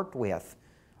you worked with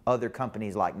other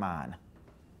companies like mine.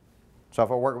 So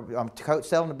if I'm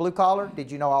selling the blue-collar,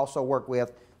 did you know I also work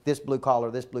with this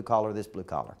blue-collar, this blue-collar, this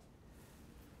blue-collar?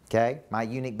 Okay? My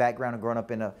unique background of growing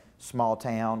up in a small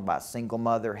town by a single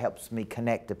mother helps me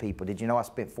connect to people. Did you know I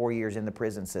spent 4 years in the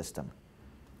prison system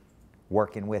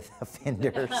working with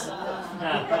offenders?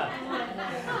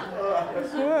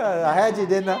 I had you,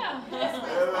 didn't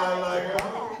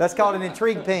I? That's called an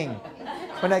intrigue ping.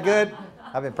 Wasn't that good?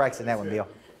 I've been practicing that one, Bill.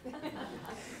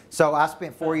 So I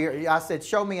spent 4 years. I said,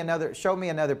 show me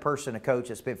another person, a coach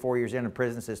that spent 4 years in the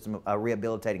prison system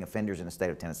rehabilitating offenders in the state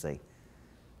of Tennessee.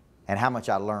 And how much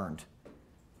I learned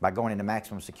by going into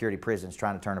maximum security prisons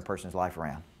trying to turn a person's life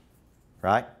around.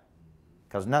 Right?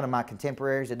 Because none of my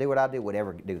contemporaries that do what I do would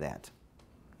ever do that.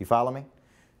 You follow me?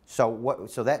 So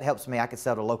that helps me. I can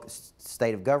sell to local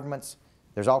state of governments.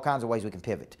 There's all kinds of ways we can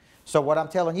pivot. So what I'm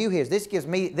telling you is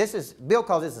Bill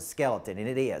calls this a skeleton, and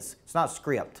it is. It's not a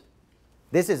script.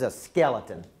 This is a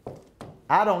skeleton.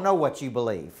 I don't know what you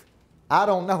believe. I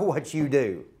don't know what you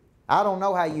do. I don't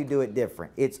know how you do it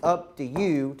different. It's up to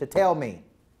you to tell me.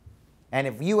 And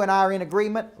if you and I are in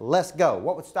agreement, let's go.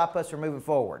 What would stop us from moving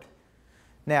forward?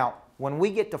 Now, when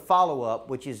we get to follow-up,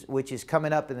 which is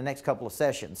coming up in the next couple of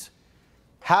sessions,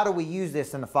 how do we use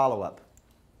this in the follow-up?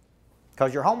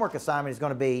 Because your homework assignment is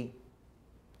going to be,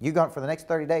 for the next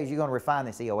 30 days, you're going to refine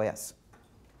this EOS.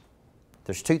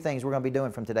 There's two things we're going to be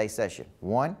doing from today's session.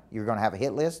 One, you're going to have a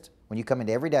hit list when you come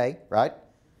into every day, right?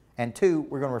 And two,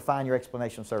 we're going to refine your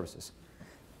explanation of services,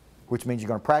 which means you're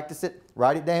going to practice it,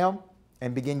 write it down,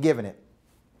 and begin giving it.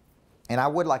 And I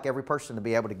would like every person to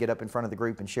be able to get up in front of the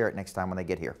group and share it next time when they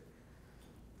get here.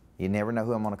 You never know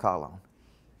who I'm going to call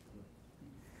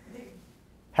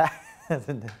on.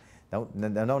 Don't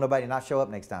nobody not show up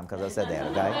next time because I said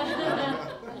that, okay?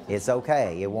 It's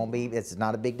okay. It won't be, it's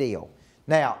not a big deal.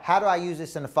 Now, how do I use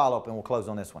this in the follow-up? And we'll close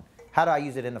on this one. How do I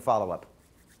use it in the follow-up?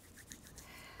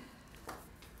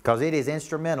 Because it is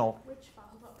instrumental. Which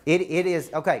follow-up? It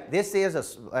is, okay, this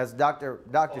is, as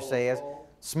Dr. says,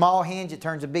 small hinge, it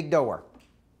turns a big door.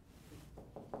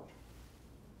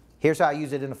 Here's how I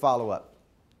use it in the follow-up.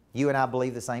 You and I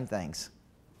believe the same things.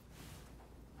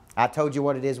 I told you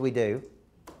what it is we do.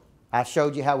 I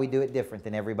showed you how we do it different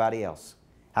than everybody else.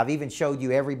 I've even showed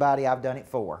you everybody I've done it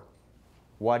for.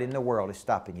 What in the world is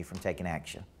stopping you from taking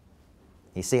action?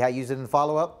 You see how I use it in the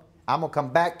follow-up? I'm going to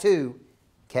come back to,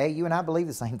 okay, you and I believe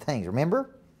the same things.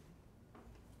 Remember?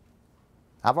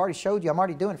 I've already showed you. I'm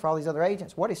already doing it for all these other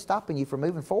agents. What is stopping you from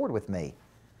moving forward with me?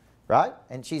 Right?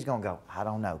 And she's going to go, I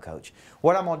don't know, Coach.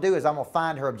 What I'm going to do is I'm going to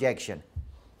find her objection.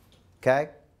 Okay?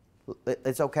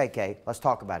 It's okay, Kay. Let's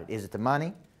talk about it. Is it the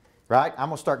money? Right? I'm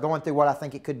going to start going through what I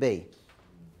think it could be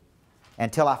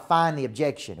until I find the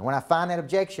objection. And when I find that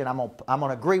objection, I'm going to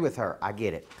agree with her. I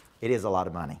get it. It is a lot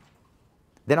of money.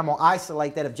 Then I'm going to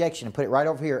isolate that objection and put it right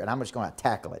over here, and I'm just going to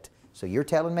tackle it. So you're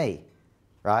telling me,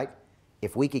 right,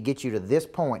 if we could get you to this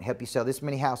point, help you sell this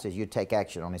many houses, you'd take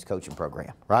action on this coaching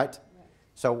program, right?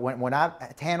 So when I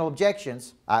handle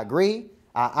objections, I agree,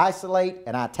 I isolate,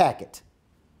 and I attack it.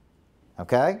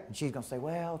 Okay? And she's going to say,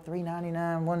 well, $399,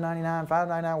 $199,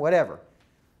 $599, whatever.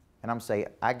 And I'm saying,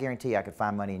 I guarantee I could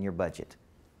find money in your budget.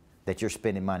 that you're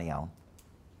spending money on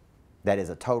that is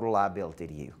a total liability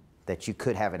to you, that you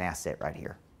could have an asset right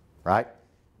here, right?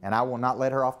 And I will not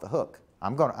let her off the hook.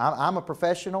 I'm a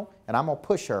professional, and I'm going to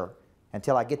push her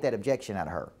until I get that objection out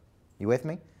of her. You with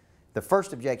me? The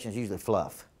first objection is usually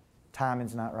fluff.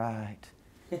 Timing's not right.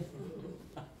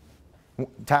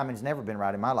 Timing's never been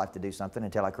right in my life to do something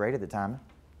until I created the timing.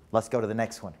 Let's go to the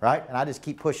next one, right? And I just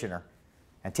keep pushing her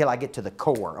until I get to the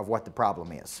core of what the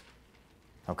problem is.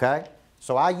 Okay?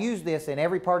 So I use this in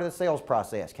every part of the sales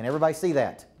process. Can everybody see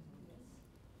that?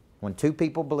 When two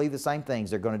people believe the same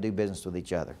things, they're going to do business with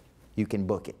each other. You can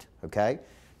book it, okay?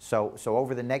 So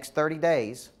over the next 30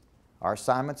 days, our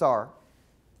assignments are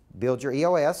build your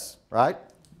EOS, right?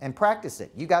 And practice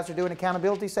it. You guys are doing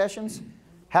accountability sessions.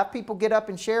 Have people get up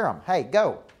and share them. Hey,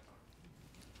 go.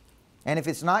 And if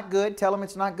it's not good, tell them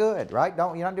it's not good, right?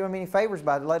 You're not doing them any favors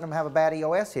by letting them have a bad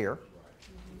EOS here.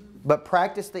 But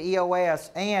practice the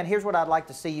EOS. And here's what I'd like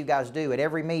to see you guys do. At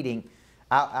every meeting,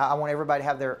 I want everybody to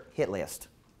have their hit list.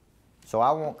 So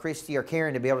I want Christy or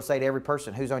Karen to be able to say to every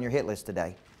person, who's on your hit list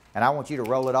today? And I want you to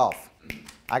roll it off.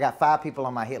 I got 5 people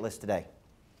on my hit list today.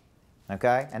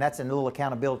 Okay? And that's a little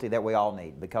accountability that we all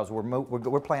need, because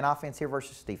we're playing offense here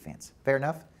versus defense. Fair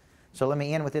enough? So let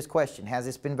me end with this question. Has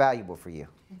this been valuable for you?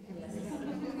 Yes.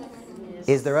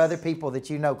 Is there other people that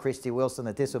you know, Christy Wilson,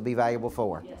 that this will be valuable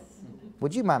for? Yes.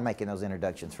 Would you mind making those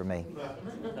introductions for me?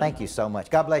 Thank you so much.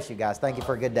 God bless you guys. Thank you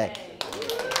for a good day.